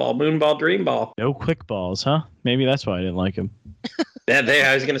ball, love ball, moon ball, dream ball. No quick balls, huh? Maybe that's why I didn't like him.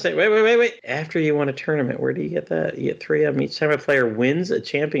 I was going to say, wait. After you won a tournament, where do you get that? You get 3 of them. Each time a player wins a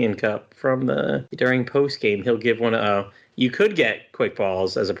champion cup during post game, he'll give one. You could get quick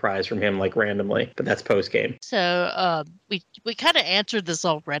balls as a prize from him, like randomly, but that's post game. So we kind of answered this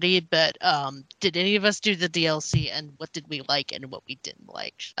already, but did any of us do the DLC, and what did we like and what we didn't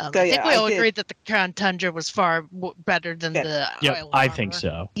like? I think we all agreed that the Crown Tundra was far better than the Yep, Isle of I Armor. think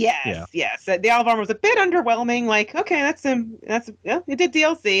so. Yes. The Isle of Armor was a bit underwhelming. Like, okay, it did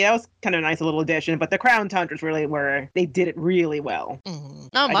DLC. That was kind of a nice little addition. But the Crown Tundras really were, they did it really well. Mhm.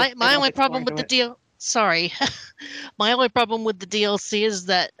 No, my only problem with the deal. Sorry. My only problem with the DLC is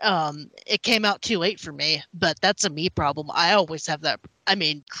that it came out too late for me, but that's a me problem. I always have that. I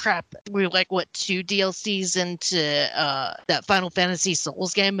mean, crap. We're like, 2 DLCs into that Final Fantasy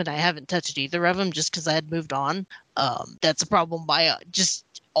Souls game, and I haven't touched either of them just because I had moved on. That's a problem I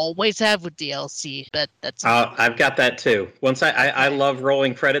just always have with DLC, but that's... I've got that too. Once I love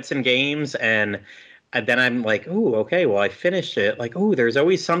rolling credits in games, and then I'm like, ooh, okay, well, I finished it. Like, ooh, there's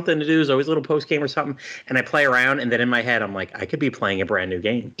always something to do. There's always a little post game or something. And I play around, and then in my head, I'm like, I could be playing a brand new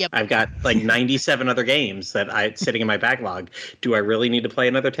game. Yep. I've got like 97 other games that sitting in my backlog. Do I really need to play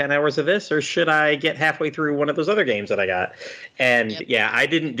another 10 hours of this, or should I get halfway through one of those other games that I got? And I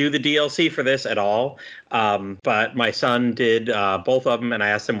didn't do the DLC for this at all. But my son did both of them, and I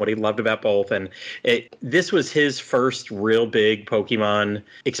asked him what he loved about both. And this was his first real big Pokemon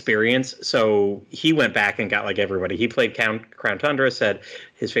experience. So he went back and got like everybody. He played Crown Tundra, said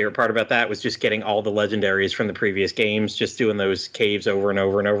his favorite part about that was just getting all the legendaries from the previous games, just doing those caves over and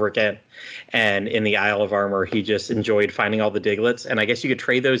over and over again. And in the Isle of Armor, he just enjoyed finding all the Digletts. And I guess you could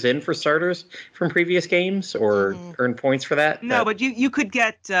trade those in for starters from previous games or earn points for that. No, but you could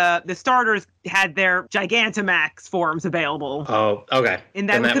get the starters had their Gigantamax forms available. Oh, okay. And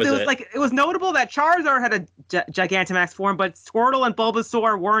that it was notable that Charizard had a Gigantamax form, but Squirtle and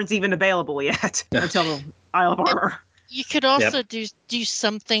Bulbasaur weren't even available yet until Isle of Armor. You could also do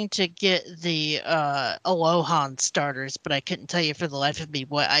something to get the Alohan starters, but I couldn't tell you for the life of me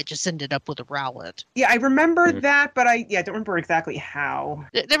what. I just ended up with a Rowlet. Yeah, I remember that, but I don't remember exactly how.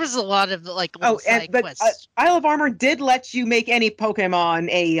 There was a lot of like quests. Isle of Armor did let you make any Pokemon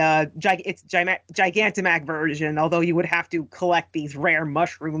it's Gigantamax version, although you would have to collect these rare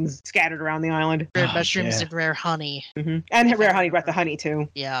mushrooms scattered around the island. Rare mushrooms and rare honey. Mm-hmm. And rare honey, Breath of Honey too.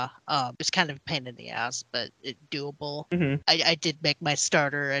 Yeah, it's kind of a pain in the ass, but it's doable. Mm-hmm. I did make my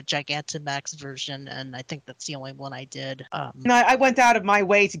starter, a Gigantamax version, and I think that's the only one I did. And I went out of my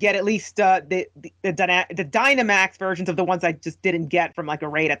way to get at least the Dynamax versions of the ones I just didn't get from like a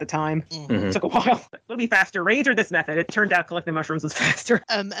raid at the time. It took a while. It'll be faster. Raids or this method. It turned out collecting mushrooms was faster.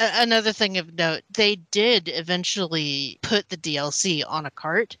 Another thing of note, they did eventually put the DLC on a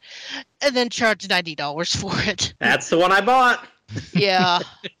cart and then charge $90 for it. That's the one I bought. Yeah.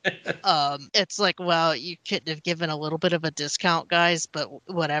 It's like, well, you could have given a little bit of a discount, guys, but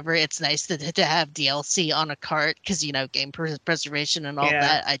whatever. It's nice to have DLC on a cart because, you know, game preservation and all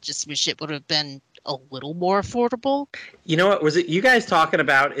that. I just wish it would have been a little more affordable. You know what? Was it you guys talking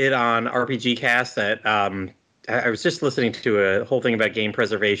about it on RPG Cast that I was just listening to a whole thing about game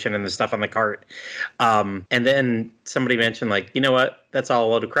preservation and the stuff on the cart. And then somebody mentioned, like, you know what? That's all a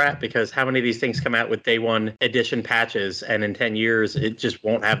load of crap because how many of these things come out with day one edition patches and in 10 years it just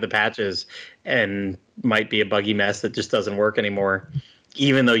won't have the patches and might be a buggy mess that just doesn't work anymore.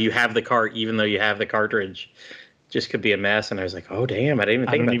 Even though you have the cart, even though you have the cartridge, just could be a mess. And I was like, oh, damn, I didn't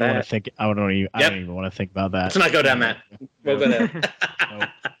even think about that. I don't even want to think about that. Let's not go down that. We'll go there.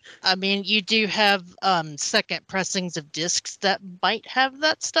 I mean, you do have second pressings of discs that might have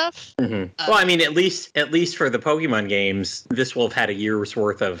that stuff. Well, I mean, at least for the Pokemon games, this will have had a year's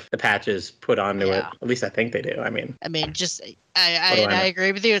worth of the patches put onto it. At least I think they do. I mean, just I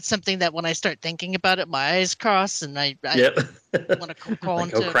agree with you. It's something that when I start thinking about it, my eyes cross, and I want to crawl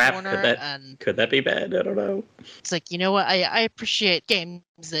like, into a corner. Could that be bad? I don't know. It's like, you know what? I appreciate games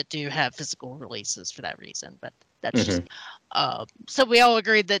that do have physical releases for that reason, but that's just. So we all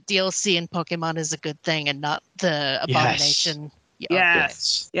agreed that DLC in Pokemon is a good thing and not the abomination.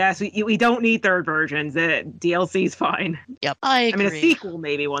 Yes. We don't need third versions. The DLC's fine. Yep, I agree. I mean, a sequel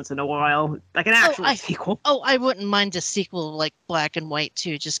maybe once in a while, like an actual sequel. I wouldn't mind a sequel like Black and White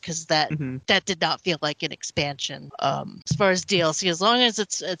too, just because that did not feel like an expansion. As far as DLC, as long as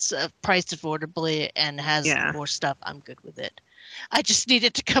it's priced affordably and has more stuff, I'm good with it. I just need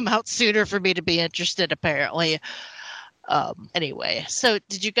it to come out sooner for me to be interested, apparently. Anyway, so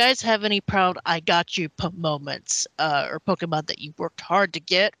did you guys have any proud I got you moments or Pokemon that you worked hard to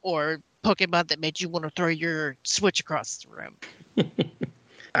get or Pokemon that made you want to throw your Switch across the room?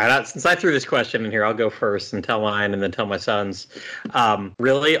 All right, since I threw this question in here, I'll go first and tell mine and then tell my son's.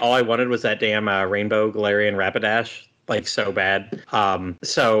 Really, all I wanted was that damn Rainbow Galarian Rapidash. Like so bad.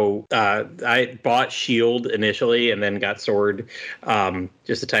 So I bought Shield initially and then got Sword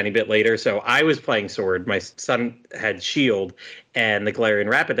just a tiny bit later. So I was playing Sword. My son had Shield and the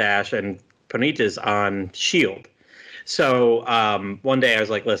Galarian Rapidash and Ponyta's on Shield. So one day I was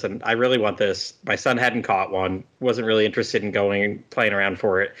like, listen, I really want this. My son hadn't caught one, wasn't really interested in going and playing around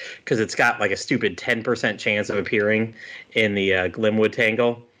for it because it's got like a stupid 10% chance of appearing in the Glimwood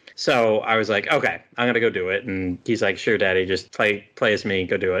Tangle. So I was like, okay, I'm going to go do it. And he's like, sure, Daddy, just play as me,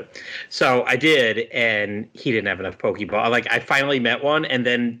 go do it. So I did, and he didn't have enough Pokeball. Like, I finally met one, and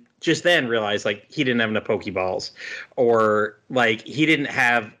then realized, like, he didn't have enough Pokeballs. Or, like, he didn't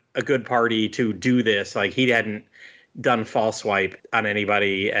have a good party to do this. Like, he hadn't done false swipe on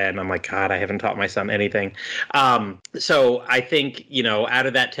anybody, and I'm like, God, I haven't taught my son anything. So I think, out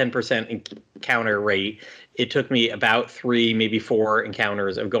of that 10% encounter rate, it took me about 3, maybe 4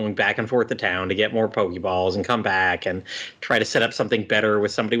 encounters of going back and forth to town to get more Pokeballs and come back and try to set up something better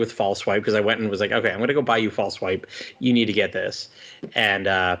with somebody with false swipe, because I went and was like, okay, I'm going to go buy you false swipe. You need to get this. And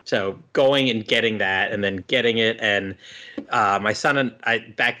so going and getting that and then getting it. And my son and I,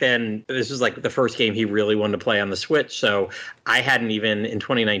 back then, this was like the first game he really wanted to play on the Switch. So I hadn't even in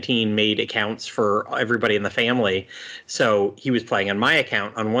 2019 made accounts for everybody in the family. So he was playing on my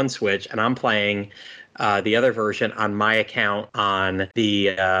account on one Switch, and I'm playing the other version on my account on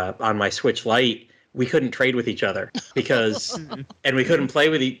the on my Switch Lite. We couldn't trade with each other because, and we couldn't play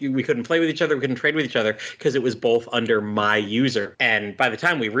with each other. We couldn't trade with each other because it was both under my user. And by the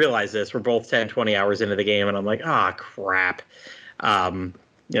time we realized this, we're both 10, 20 hours into the game, and I'm like, crap.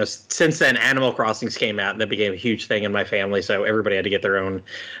 Since then, Animal Crossings came out, and that became a huge thing in my family. So everybody had to get their own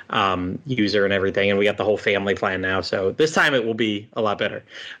user and everything, and we got the whole family plan now. So this time it will be a lot better.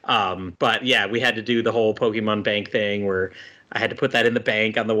 But yeah, we had to do the whole Pokemon Bank thing where I had to put that in the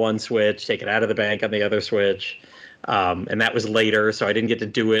bank on the one Switch, take it out of the bank on the other Switch. And that was later, so I didn't get to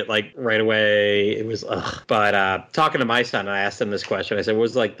do it like right away. It was But talking to my son, I asked him this question. I said, what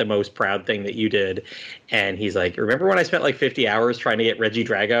was like the most proud thing that you did? And he's like, remember when I spent like 50 hours trying to get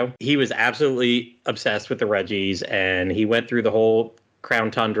Regidrago? He was absolutely obsessed with the Reggies, and he went through the whole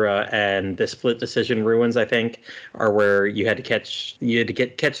Crown Tundra and the Split Decision Ruins, I think, are where you had to catch the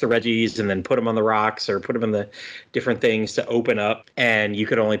Reggies and then put them on the rocks or put them in the different things to open up, and you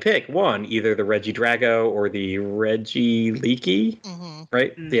could only pick one, either the Regidrago or the Regieleki,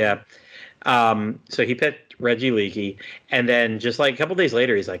 right? Mm-hmm. Yeah. So he picked Regieleki, and then just like a couple days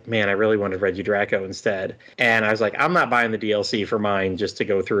later, he's like, man, I really wanted Regidrago instead. And I was like, I'm not buying the DLC for mine just to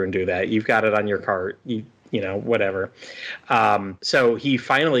go through and do that. You've got it on your cart. You know, whatever. So he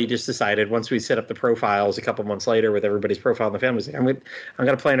finally just decided, once we set up the profiles a couple months later with everybody's profile in the family, he's like, I'm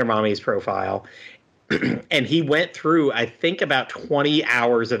going to play under Mommy's profile. And he went through, I think, about 20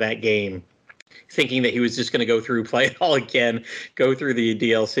 hours of that game, thinking that he was just going to go through, play it all again, go through the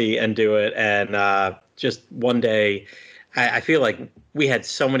DLC and do it. And just one day, I feel like we had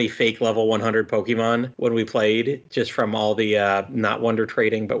so many fake level 100 Pokemon when we played, just from all the not Wonder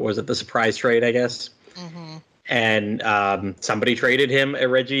trading, but was it the surprise trade, I guess? Mm-hmm. And somebody traded him a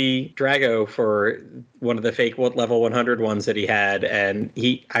Regidrago for one of the fake level 100 ones that he had. And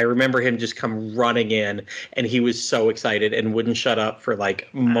I remember him just come running in, and he was so excited and wouldn't shut up for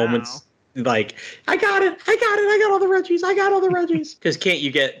like moments. Like, I got all the Reggies. Because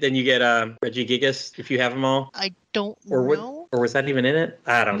you get Regigigas if you have them all? I don't know. Or was that even in it?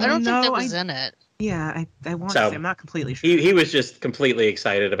 I don't know. I don't think that was in it. Yeah, I want to say, I'm not completely sure. He was just completely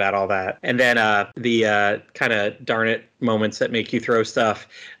excited about all that. And then the kind of darn it moments that make you throw stuff.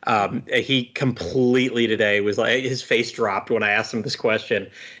 He completely today was like, his face dropped when I asked him this question.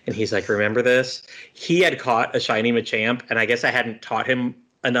 And he's like, remember this? He had caught a shiny Machamp, and I guess I hadn't taught him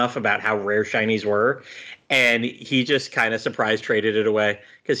enough about how rare shinies were. And he just kind of surprise traded it away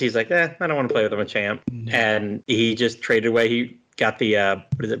because he's like, I don't want to play with a Machamp. No. And he just traded away. He got the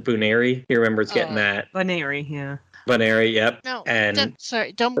what is it, Buneri? He remembers getting that. Buneri, yeah. Buneri, yep. No, and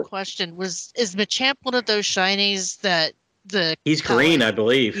dumb question. Is Machamp one of those shinies that he's green, I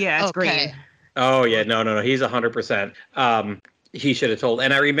believe. Yeah, it's green. Oh yeah, no. He's 100%. He should have told.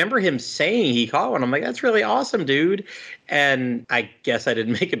 And I remember him saying he caught one. I'm like, that's really awesome, dude. And I guess I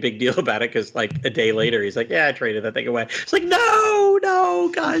didn't make a big deal about it because like a day later, he's like, yeah, I traded that thing away. It's like, no,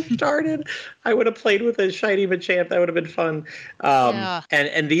 gosh darn it. I would have played with a shiny Machamp. That would have been fun.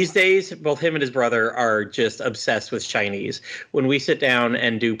 And these days, both him and his brother are just obsessed with shinies. When we sit down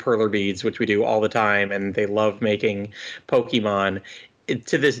and do perler beads, which we do all the time, and they love making Pokemon,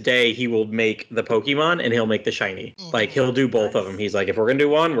 to this day, he will make the Pokemon and he'll make the shiny. Mm-hmm. Like, he'll do both of them. He's like, if we're going to do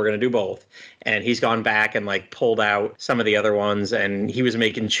one, we're going to do both. And he's gone back and like pulled out some of the other ones. And he was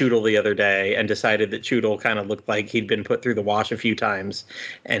making Choodle the other day and decided that Choodle kind of looked like he'd been put through the wash a few times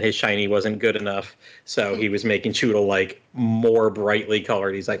and his shiny wasn't good enough. So he was making Choodle like more brightly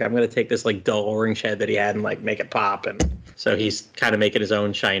colored. He's like, I'm going to take this like dull orange head that he had and like make it pop. And so he's kind of making his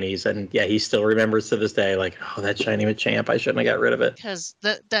own shinies. And yeah, he still remembers to this day, like, oh, that shiny Machamp, I shouldn't have got rid of it. Because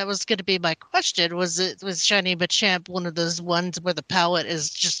that was going to be my question. Was shiny Machamp one of those ones where the palette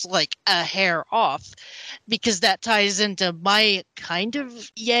is just like a hair off? Because that ties into my kind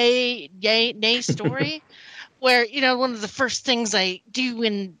of nay story, where, you know, one of the first things I do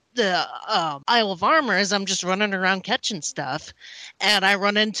in the Isle of Armor is I'm just running around catching stuff, and I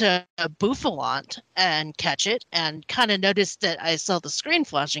run into a Bouffalante and catch it, and kind of noticed that I saw the screen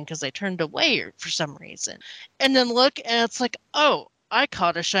flashing because I turned away for some reason, and then look, and it's like, oh, I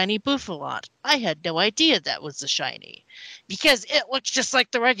caught a shiny Bouffalante. I had no idea that was a shiny, because it looks just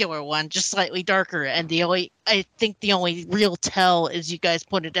like the regular one, just slightly darker. And I think the only real tell is you guys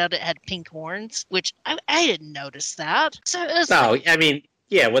pointed out it had pink horns, which I didn't notice that. So it was I mean,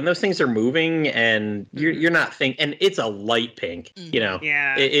 yeah, when those things are moving and you're not thinking, and it's a light pink, you know,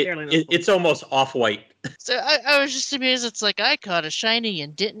 yeah, it's almost off-white. So I was just amazed. It's like, I caught a shiny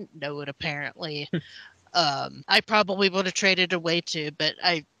and didn't know it, apparently. I probably would have traded away too, but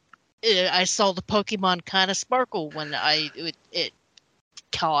I saw the Pokemon kind of sparkle when it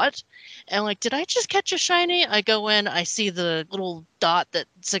caught, and like, did I just catch a shiny? I go in, I see the little dot that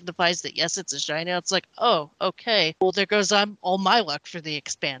signifies that yes, it's a shiny. It's like, oh, okay. Well, there goes all my luck for the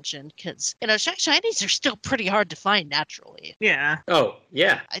expansion, because, you know, shinies are still pretty hard to find naturally. Yeah. Oh,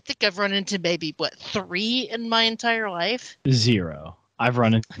 yeah. I think I've run into maybe 3 in my entire life. 0. I've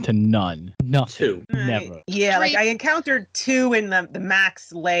run into none. Nothing. 2. Never. Yeah, like I encountered 2 in the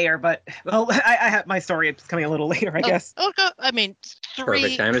max layer, but well, I have my story. It's coming a little later, I guess. I mean,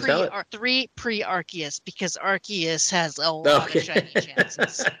 3 pre-Arceus, because Arceus has a lot of shiny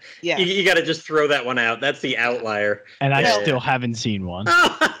chances. Yeah, you got to just throw that one out. That's the outlier. And I still haven't seen one.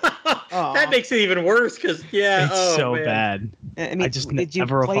 Aw. That makes it even worse because It's so man. bad. I mean, I just did you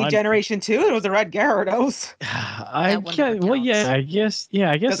never play find- Generation 2? It was the Red Gyarados. That one never Well, yeah, counts. I guess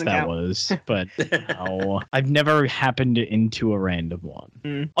Doesn't that count. was, but no, I've never happened into a random one.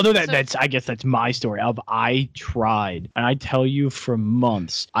 Mm. Although So- I guess that's my story. I tried, and I tell you, for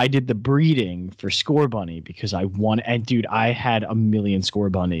months, I did the breeding for Score Bunny because I wanted. And dude, I had a million Score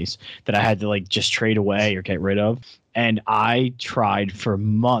Bunnies that I had to like just trade away or get rid of, and I tried for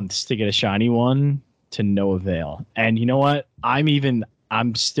months to get a shiny one to no avail. And you know what?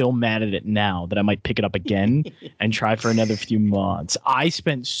 I'm still mad at it now that I might pick it up again and try for another few months. I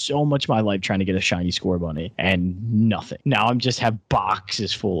spent so much of my life trying to get a shiny Score Bunny and nothing. Now I'm just have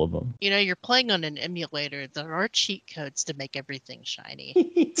boxes full of them. You're playing on an emulator. There are cheat codes to make everything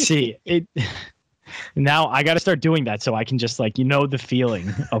shiny. See, it now I got to start doing that so I can just the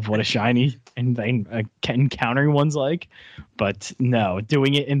feeling of what a shiny and encountering one's like. But no,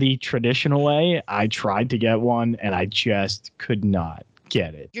 doing it in the traditional way, I tried to get one and I just could not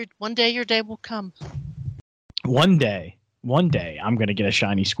get it. One day your day will come. One day I'm going to get a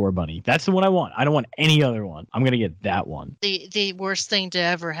shiny Score Bunny. That's the one I want. I don't want any other one. I'm going to get that one. The worst thing to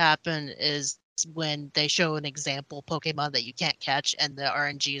ever happen is when they show an example Pokemon that you can't catch and the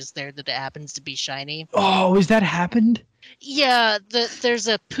RNG is there that it happens to be shiny. Oh, has that happened? Yeah, there's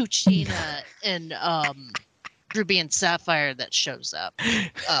a Poochyena in Ruby and Sapphire that shows up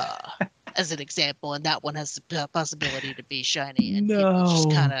as an example, and that one has the possibility to be shiny, and people just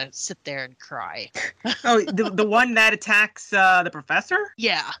No. kind of sit there and cry. Oh, the one that attacks the professor?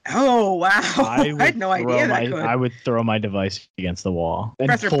 Yeah, Oh, wow. I, would had no idea that could. I would throw my device against the wall. And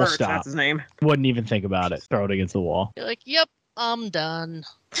Professor full Birch, stop. that's his name. Wouldn't even think about it. Throw it against the wall. you're like, yep, I'm done.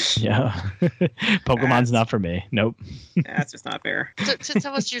 Yeah. Pokemon's not for me. Nope. That's just not fair. So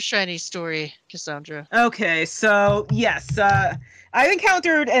tell us your shiny story, Cassandra. Okay, so yes, I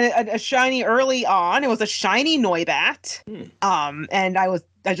encountered a shiny early on. It was a shiny Noibat. And I was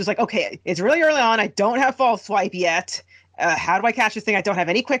just like, okay, it's really early on. I don't have False Swipe yet. How do I catch this thing? I don't have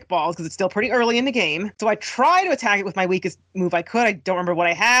any quick balls because it's still pretty early in the game. So I try to attack it with my weakest move I could. I don't remember what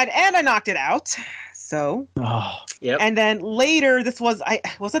I had, and I knocked it out. So, Oh, Yep. and then later, was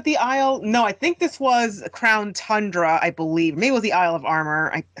it the Isle? No, I think this was Crown Tundra, I believe. Maybe it was the Isle of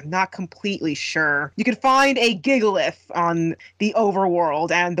Armor. I'm not completely sure. You could find a Gigalith on the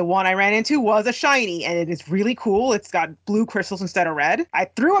overworld, and the one I ran into was a shiny, and it is really cool. It's got blue crystals instead of red. I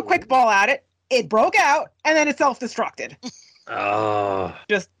threw a quick ball at it. It broke out, and then it self-destructed. Oh.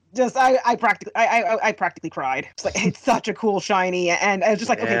 I practically cried. It's like, it's such a cool shiny, and I was just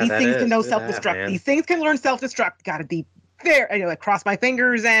like, okay, Yeah, these that things is. can know Look at that, self-destruct. man. These things can learn self-destruct. Gotta be fair. I crossed my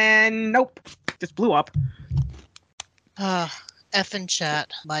fingers, and nope, just blew up. F in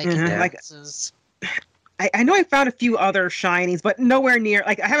chat, my Mhm, like- condolences. I know I found a few other shinies, but nowhere near.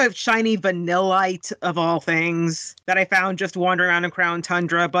 Like, I have a shiny Vanillite of all things that I found just wandering around in Crown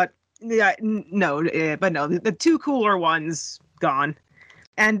Tundra, but yeah, no, the two cooler ones gone.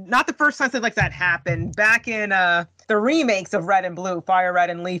 And not the first time something like that happened. Back in the remakes of Red and Blue, Fire Red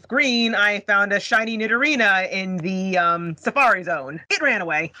and Leaf Green, I found a shiny Nidorina in the Safari Zone. It ran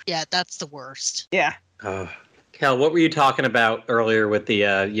away. Yeah, that's the worst. Yeah. Kel, what were you talking about earlier with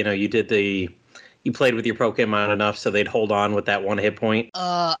the, you played with your Pokemon enough so they'd hold on with that one hit point?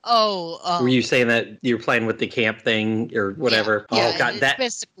 Were you saying that you're playing with the camp thing or whatever? Yeah, Oh, God, it's that.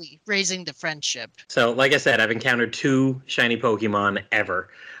 basically raising the friendship. So, like I said, I've encountered 2 shiny Pokemon ever.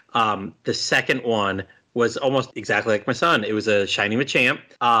 The second one was almost exactly like my son. It was a shiny Machamp,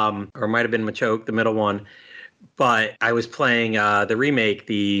 or it might have been Machoke, the middle one. But I was playing the remake,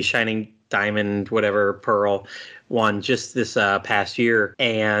 the Shining Diamond, whatever, Pearl one, just this past year,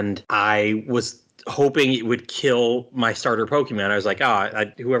 and I was hoping it would kill my starter Pokemon. I was like,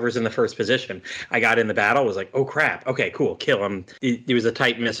 whoever's in the first position. I got in the battle, was like, oh crap, okay, cool, kill him. It was a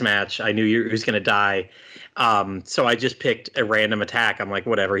tight mismatch. I knew he was going to die. So I just picked a random attack. I'm like,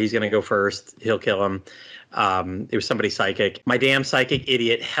 whatever, he's going to go first. He'll kill him. It was somebody psychic. My damn psychic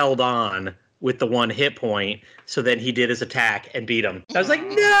idiot held on with the 1 hit point. So then he did his attack and beat him. I was like,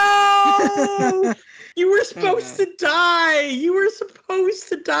 no! You were supposed to die. You were supposed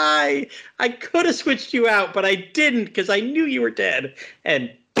to die. I could have switched you out, but I didn't because I knew you were dead.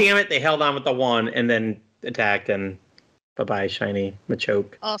 And damn it, they held on with the 1 and then attacked and bye-bye, shiny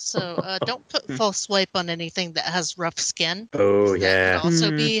Machoke. Also, don't put false swipe on anything that has rough skin. Oh, That yeah. could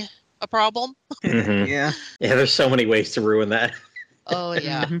also Mhm. be a problem. Mhm. Yeah. Yeah, there's so many ways to ruin that. Oh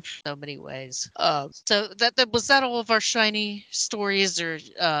yeah, Mhm. so many ways. So that was that all of our shiny stories or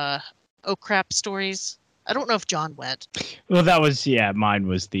oh crap stories. I don't know if John went. well, that was mine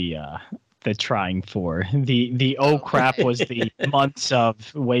was the the trying for. The oh crap was the months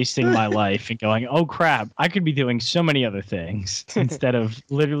of wasting my life and going, oh crap, I could be doing so many other things instead of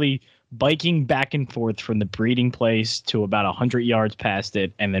literally biking back and forth from the breeding place to about 100 yards past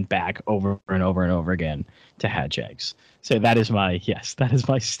it and then back over and over and over again to hatch eggs. So that is my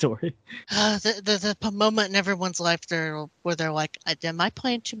story. The moment in everyone's life where they're like, am I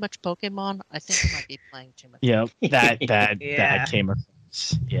playing too much Pokemon? I think I might be playing too much. Yeah, that Yeah. came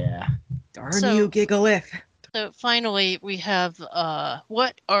across. Yeah. Darn So- you, Gigalith. So finally, we have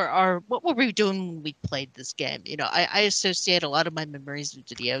what were we doing when we played this game? You know, I associate a lot of my memories with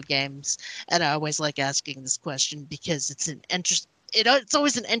video games, and I always like asking this question because it's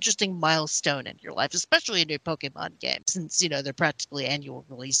always an interesting milestone in your life, especially a new Pokemon game, since they're practically annual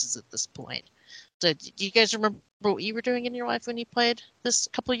releases at this point. So, do you guys remember what you were doing in your life when you played this a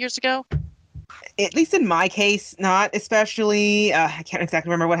couple of years ago? At least in my case, not especially. I can't exactly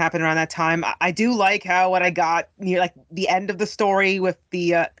remember what happened around that time. I do like how when I got near like the end of the story with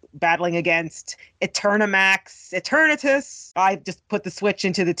the battling against Eternitus, I just put the Switch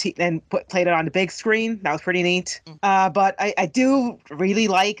into the and played it on the big screen. That was pretty neat. But I do really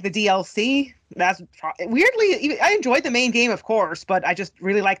like the DLC. That's weirdly, I enjoyed the main game, of course, but I just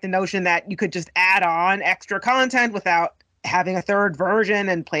really like the notion that you could just add on extra content without having a third version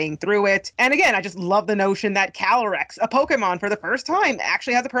and playing through it. And again, I just love the notion that Calyrex, a Pokemon for the first time,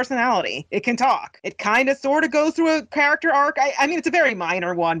 actually has a personality. It can talk. It kind of sort of goes through a character arc. I mean, it's a very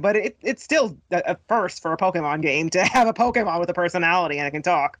minor one, but it's still a first for a Pokemon game to have a Pokemon with a personality and it can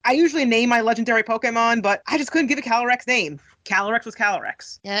talk. I usually name my legendary Pokemon, but I just couldn't give a Calyrex name. Calyrex was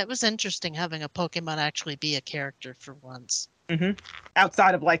Calyrex. Yeah, it was interesting having a Pokemon actually be a character for once. Mm-hmm.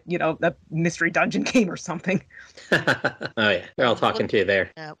 Outside of like, a mystery dungeon game or something. Oh yeah, they're all talking to you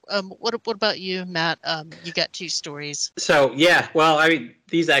there. Yeah. What about you, Matt? You got two stories. So yeah, well, I mean,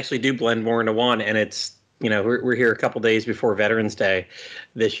 these actually do blend more into one, and it's we're here a couple days before Veterans Day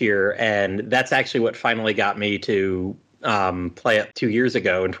this year, and that's actually what finally got me to play it 2 years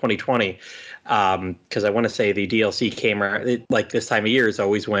ago in 2020. Because I want to say the DLC came out like this time of year is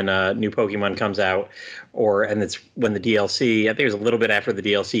always when a new Pokemon comes out, and it's when the DLC, I think it was a little bit after the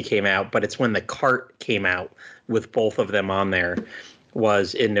DLC came out, but it's when the cart came out with both of them on there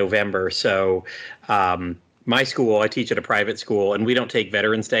was in November. So my school, I teach at a private school, and we don't take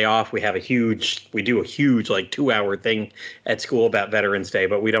Veterans Day off. We do a huge like 2-hour thing at school about Veterans Day,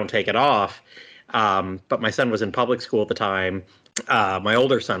 but we don't take it off. But my son was in public school at the time. My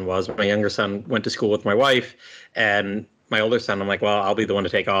older son was. My younger son went to school with my wife, and my older son, I'm like, well, I'll be the one to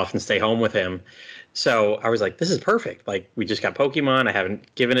take off and stay home with him. So I was like, this is perfect. Like, we just got Pokemon. I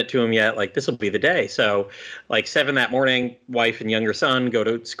haven't given it to him yet. Like, this will be the day. So like 7 that morning, wife and younger son go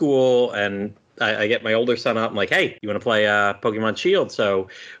to school, and I get my older son up. I'm like, hey, you want to play Pokemon Shield? So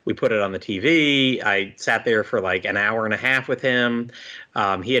we put it on the TV. I sat there for like an hour and a half with him.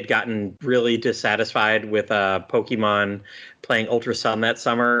 He had gotten really dissatisfied with Pokemon playing Ultra Sun that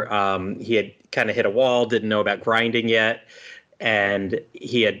summer. He had kind of hit a wall, didn't know about grinding yet. And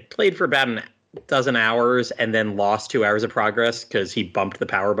he had played for about a dozen hours and then lost 2 hours of progress because he bumped the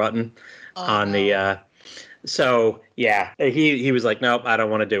power button on the... So yeah, he was like, nope, I don't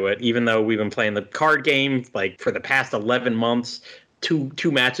want to do it. Even though we've been playing the card game like for the past 11 months,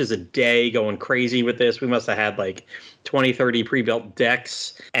 two matches a day, going crazy with this. We must have had like 20, 30 pre-built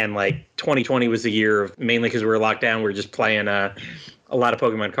decks, and like 2020 was the year of, mainly because we were locked down, we were just playing a lot of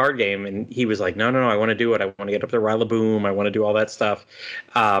Pokemon card game. And he was like, no, I want to do it. I want to get up to Rillaboom. I want to do all that stuff.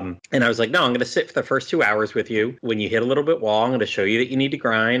 And I was like, no, I'm going to sit for the first 2 hours with you. When you hit a little bit wall, I'm going to show you that you need to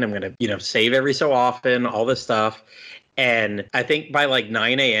grind. I'm going to, save every so often, all this stuff. And I think by like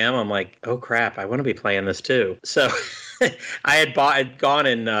 9 a.m., I'm like, oh crap, I want to be playing this too. So I'd gone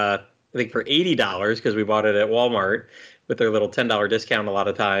in, I think for $80, because we bought it at Walmart with their little $10 discount a lot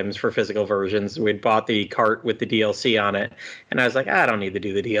of times for physical versions. We'd bought the cart with the DLC on it. And I was like, I don't need to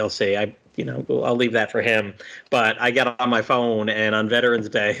do the DLC. I'll leave that for him. But I got on my phone, and on Veterans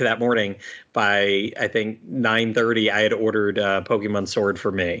Day that morning, by I think 9:30, I had ordered Pokemon Sword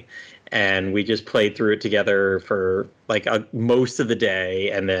for me. And we just played through it together for like most of the day.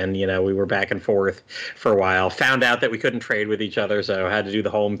 And then, we were back and forth for a while. Found out that we couldn't trade with each other, so I had to do the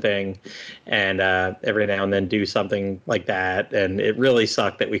home thing and every now and then do something like that. And it really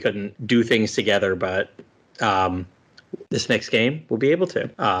sucked that we couldn't do things together. But this next game we'll be able to.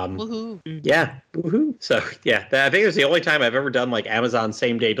 Woohoo. Yeah. Woohoo. So, yeah, I think it was the only time I've ever done like Amazon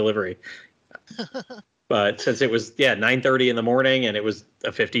same-day delivery. But since it was, 9:30 in the morning and it was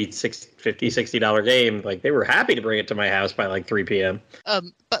a $60 game, like they were happy to bring it to my house by like 3 p.m.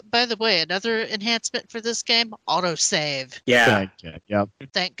 But by the way, another enhancement for this game, autosave. Yeah. Yep.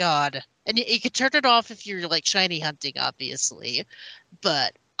 Thank God. And you can turn it off if you're like shiny hunting, obviously.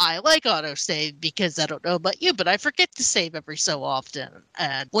 But I like autosave because I don't know about you, but I forget to save every so often.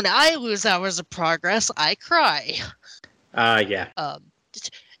 And when I lose hours of progress, I cry. Yeah.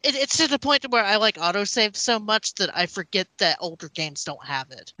 It's to the point where I like autosave so much that I forget that older games don't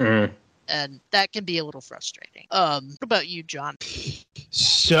have it. Mm. And that can be a little frustrating. What about you, John?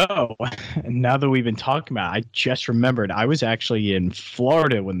 So now that we've been talking about it, I just remembered I was actually in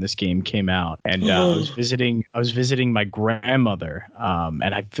Florida when this game came out, and I was visiting my grandmother. And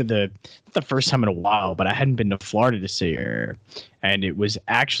I for the first time in a while, but I hadn't been to Florida to see her, and it was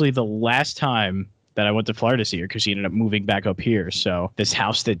actually the last time that I went to Florida to see her because she ended up moving back up here. So this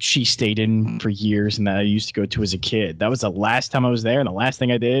house that she stayed in for years and that I used to go to as a kid, that was the last time I was there. And the last thing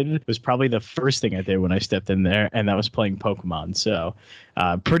I did was probably the first thing I did when I stepped in there, and that was playing Pokemon. So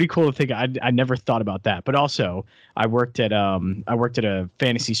pretty cool to think. I never thought about that. But also I worked at a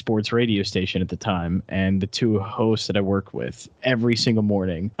fantasy sports radio station at the time, and the two hosts that I worked with every single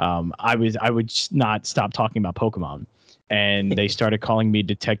morning, I would just not stop talking about Pokemon. And they started calling me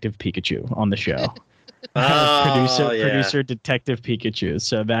Detective Pikachu on the show. Producer Detective Pikachu.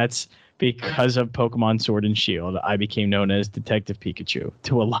 So that's because of Pokemon Sword and Shield. I became known as Detective Pikachu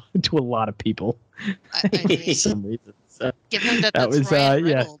to a lot of people. I mean, for some reason. So given that that's was Ryan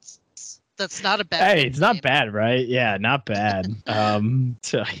yeah. Reynolds, that's not a bad. Hey, it's not bad, right? Yeah, not bad.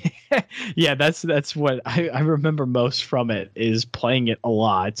 So yeah, that's what I remember most from it, is playing it a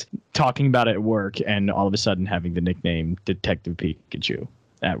lot, talking about it at work, and all of a sudden having the nickname Detective Pikachu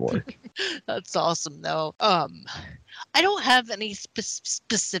at work. That's awesome, though. I don't have any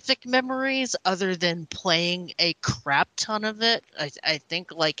specific memories other than playing a crap ton of it. I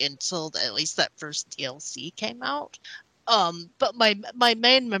think like until at least that first DLC came out. But my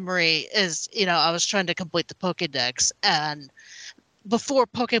main memory is, I was trying to complete the Pokédex, and before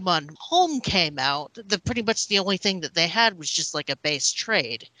Pokemon Home came out, pretty much the only thing that they had was just like a base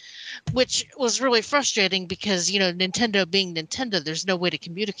trade, which was really frustrating because, Nintendo being Nintendo, there's no way to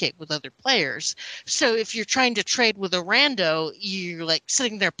communicate with other players. So if you're trying to trade with a rando, you're like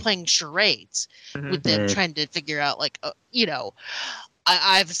sitting there playing charades with them, trying to figure out like,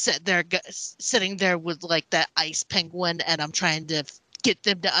 I've sitting there with like that ice penguin, and I'm trying to get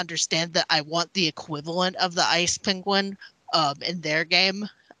them to understand that I want the equivalent of the ice penguin in their game.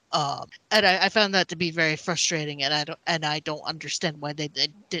 And I found that to be very frustrating, and I don't understand why they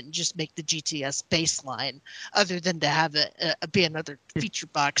didn't just make the GTS baseline, other than to have it be another feature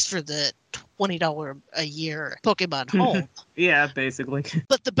box for the $20 a year Pokemon Home. Yeah, basically.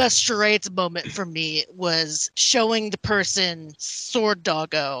 But the best charades moment for me was showing the person Sword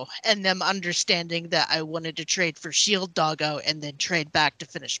Doggo and them understanding that I wanted to trade for Shield Doggo and then trade back to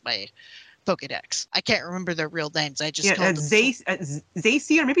finish my Pokedex. I can't remember their real names. I just called them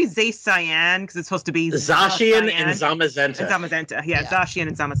Zacian, or maybe Zacian, because it's supposed to be Zacian and Zamazenta. Zamazenta, yeah, Zacian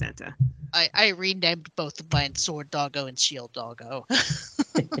and Zamazenta. I renamed both of mine Sword Doggo and Shield Doggo.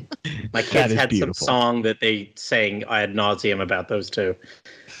 My kids had some song that they sang ad nauseum about those two.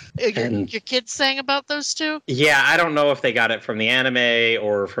 Your kids sang about those two? Yeah, I don't know if they got it from the anime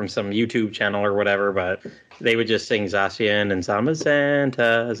or from some YouTube channel or whatever, but they would just sing Zacian and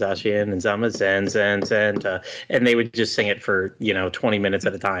Zamazenta, Zacian and Zamazenta, and they would just sing it for 20 minutes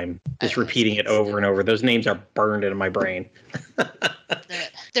at a time, just repeating it over and over. Those names are burned into my brain.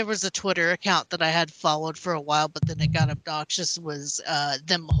 There was a Twitter account that I had followed for a while, but then it got obnoxious. Was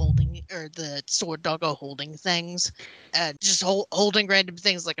them holding, or the Sword Doggo holding things, and just holding random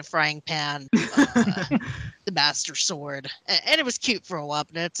things like a frying pan, the Master Sword, and it was cute for a while.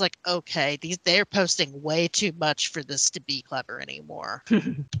 But it's like, okay, they're posting way too much for this to be clever anymore.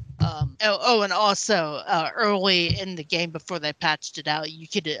 And also early in the game, before they patched it out, you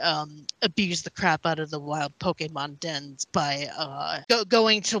could abuse the crap out of the wild Pokemon dens by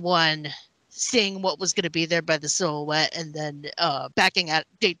going to one, seeing what was going to be there by the silhouette, and then backing out,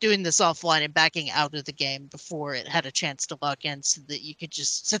 doing this offline and backing out of the game before it had a chance to log in, so that you could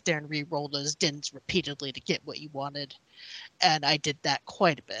just sit there and re-roll those dens repeatedly to get what you wanted. And I did that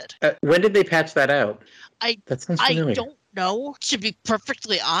quite a bit. When did they patch that out? That sounds familiar. I don't know. To be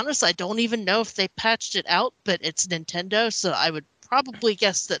perfectly honest, I don't even know if they patched it out, but it's Nintendo, so I would probably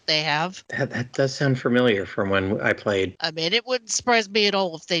guess that they have. That does sound familiar from when I played. I mean, it wouldn't surprise me at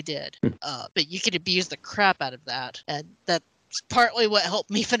all if they did. But you could abuse the crap out of that, and that's partly what helped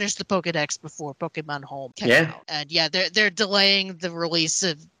me finish the Pokedex before Pokemon Home came out. And yeah, they're delaying the release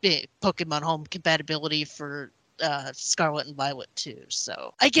of Pokemon Home compatibility for Scarlet and Violet too.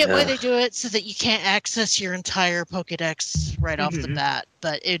 So I get why they do it, so that you can't access your entire Pokedex right off the bat.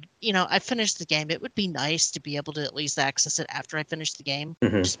 But I finished the game. It would be nice to be able to at least access it after I finish the game.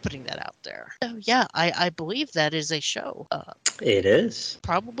 Just putting that out there. So yeah, I believe that is a show. It is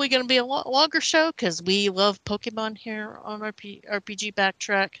probably going to be a longer show because we love Pokemon here on RPG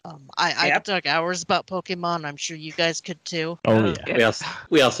Backtrack. I could talk hours about Pokemon. I'm sure you guys could too. Oh yeah.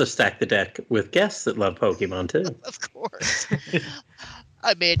 We also stack the deck with guests that love Pokemon too. Of course.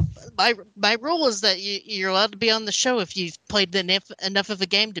 I mean, my rule is that you're allowed to be on the show if you've played enough of a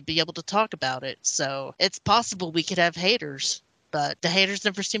game to be able to talk about it. So it's possible we could have haters, but the haters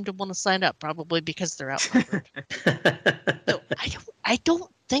never seem to want to sign up, probably because they're outnumbered. So I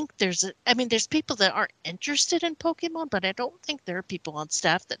don't think there's people that aren't interested in Pokemon, but I don't think there are people on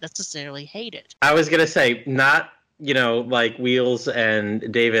staff that necessarily hate it. I was gonna say, not like Wheels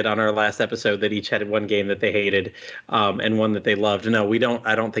and David on our last episode that each had one game that they hated and one that they loved. No, we don't.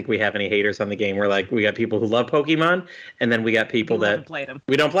 I don't think we have any haters on the game. We got people who love Pokemon, and then we got people that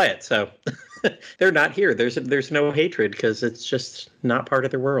we don't play it. So they're not here. There's no hatred because it's just not part of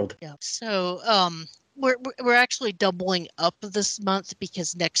their world. Yeah. So we're actually doubling up this month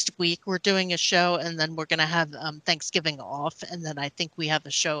because next week we're doing a show, and then we're going to have Thanksgiving off, and then I think we have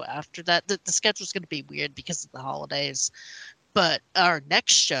a show after that. The schedule's going to be weird because of the holidays, but our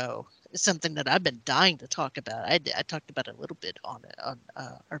next show is something that I've been dying to talk about. I talked about it a little bit on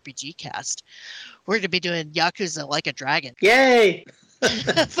RPG Cast. We're going to be doing Yakuza Like a Dragon. Yay!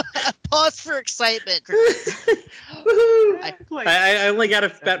 Pause for excitement. I only got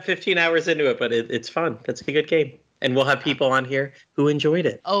about 15 hours into it, but it's fun. It's a good game. And we'll have people on here who enjoyed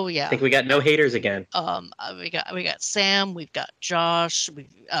it. Oh yeah. I think we got no haters again. We got Sam, we've got Josh,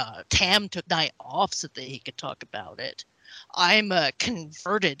 Tam took night off so that he could talk about it. I'm a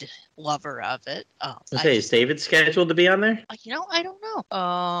converted lover of it. Is David scheduled to be on there? I don't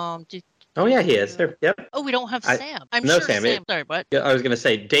know. Oh yeah, he is there. Yep. Oh, we don't have Sam. I'm no sure Sam. Sorry, what? Yeah, I was gonna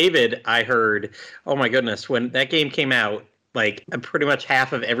say David. I heard. Oh my goodness, when that game came out, like pretty much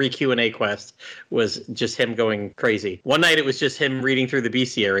half of every Q&A quest was just him going crazy. One night it was just him reading through the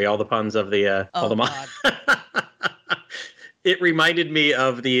bestiary, all the puns of the all the God. It reminded me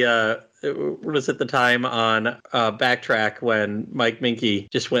of the what was at the time on Backtrack when Mike Minke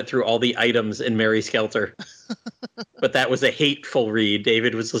just went through all the items in Mary Skelter. But that was a hateful read.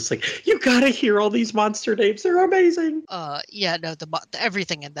 David was just like, you gotta hear all these monster names. They're amazing. Yeah, no,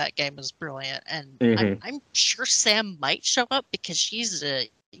 everything in that game is brilliant. And I'm sure Sam might show up because she's a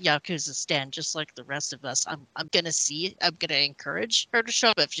Yakuza stan just like the rest of us. I'm gonna encourage her to show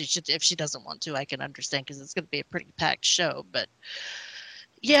up. If she doesn't want to, I can understand because it's gonna be a pretty packed show. But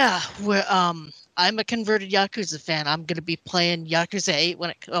yeah, I'm a converted Yakuza fan. I'm gonna be playing Yakuza 8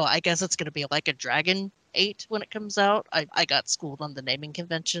 I guess it's gonna be Like a Dragon 8 when it comes out. I got schooled on the naming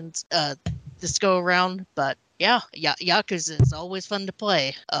conventions this go around, but yeah, Yakuza is always fun to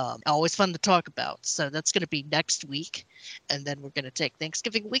play, always fun to talk about. So that's going to be next week, and then we're going to take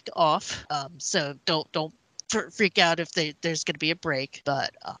Thanksgiving week off. So don't freak out if there's going to be a break.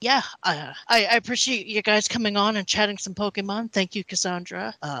 But yeah, I appreciate you guys coming on and chatting some Pokemon. Thank you,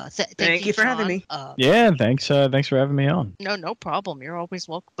 Cassandra. Thank you for having me. Yeah, thanks for having me on. No problem. You're always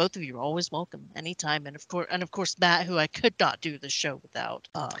welcome. Both of you are always welcome anytime. And of course Matt, who I could not do the show without.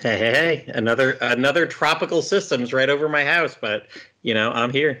 Hey, another tropical systems right over my house, but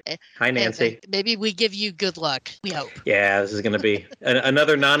I'm here. Hi, Nancy. Maybe we give you good luck. We hope. Yeah, this is going to be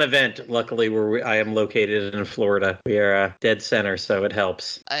another non-event, luckily, where I am located in Florida. We are dead center, so it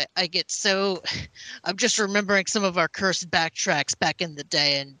helps. I get so... I'm just remembering some of our cursed backtracks back in the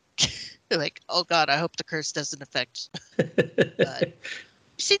day, and like, oh God, I hope the curse doesn't affect... But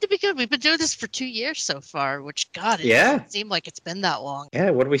seem to be good. We've been doing this for 2 years so far, which God, it doesn't seem like it's been that long. Yeah,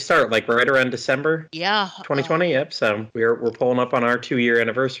 what did we start? Like right around December? Yeah. 2020, yep. So we're pulling up on our 2-year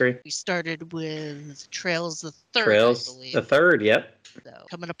anniversary. We started with Trails the 3rd, Trails I believe. the 3rd, yep. So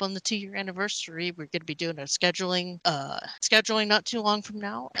coming up on the 2-year anniversary, we're going to be doing a scheduling not too long from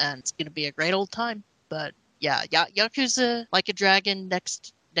now, and it's going to be a great old time. But yeah, Yakuza Like a Dragon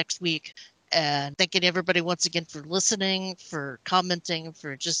next week. And thanking everybody once again for listening, for commenting,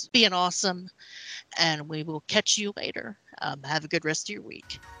 for just being awesome. And we will catch you later. Have a good rest of your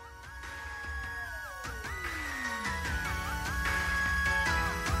week.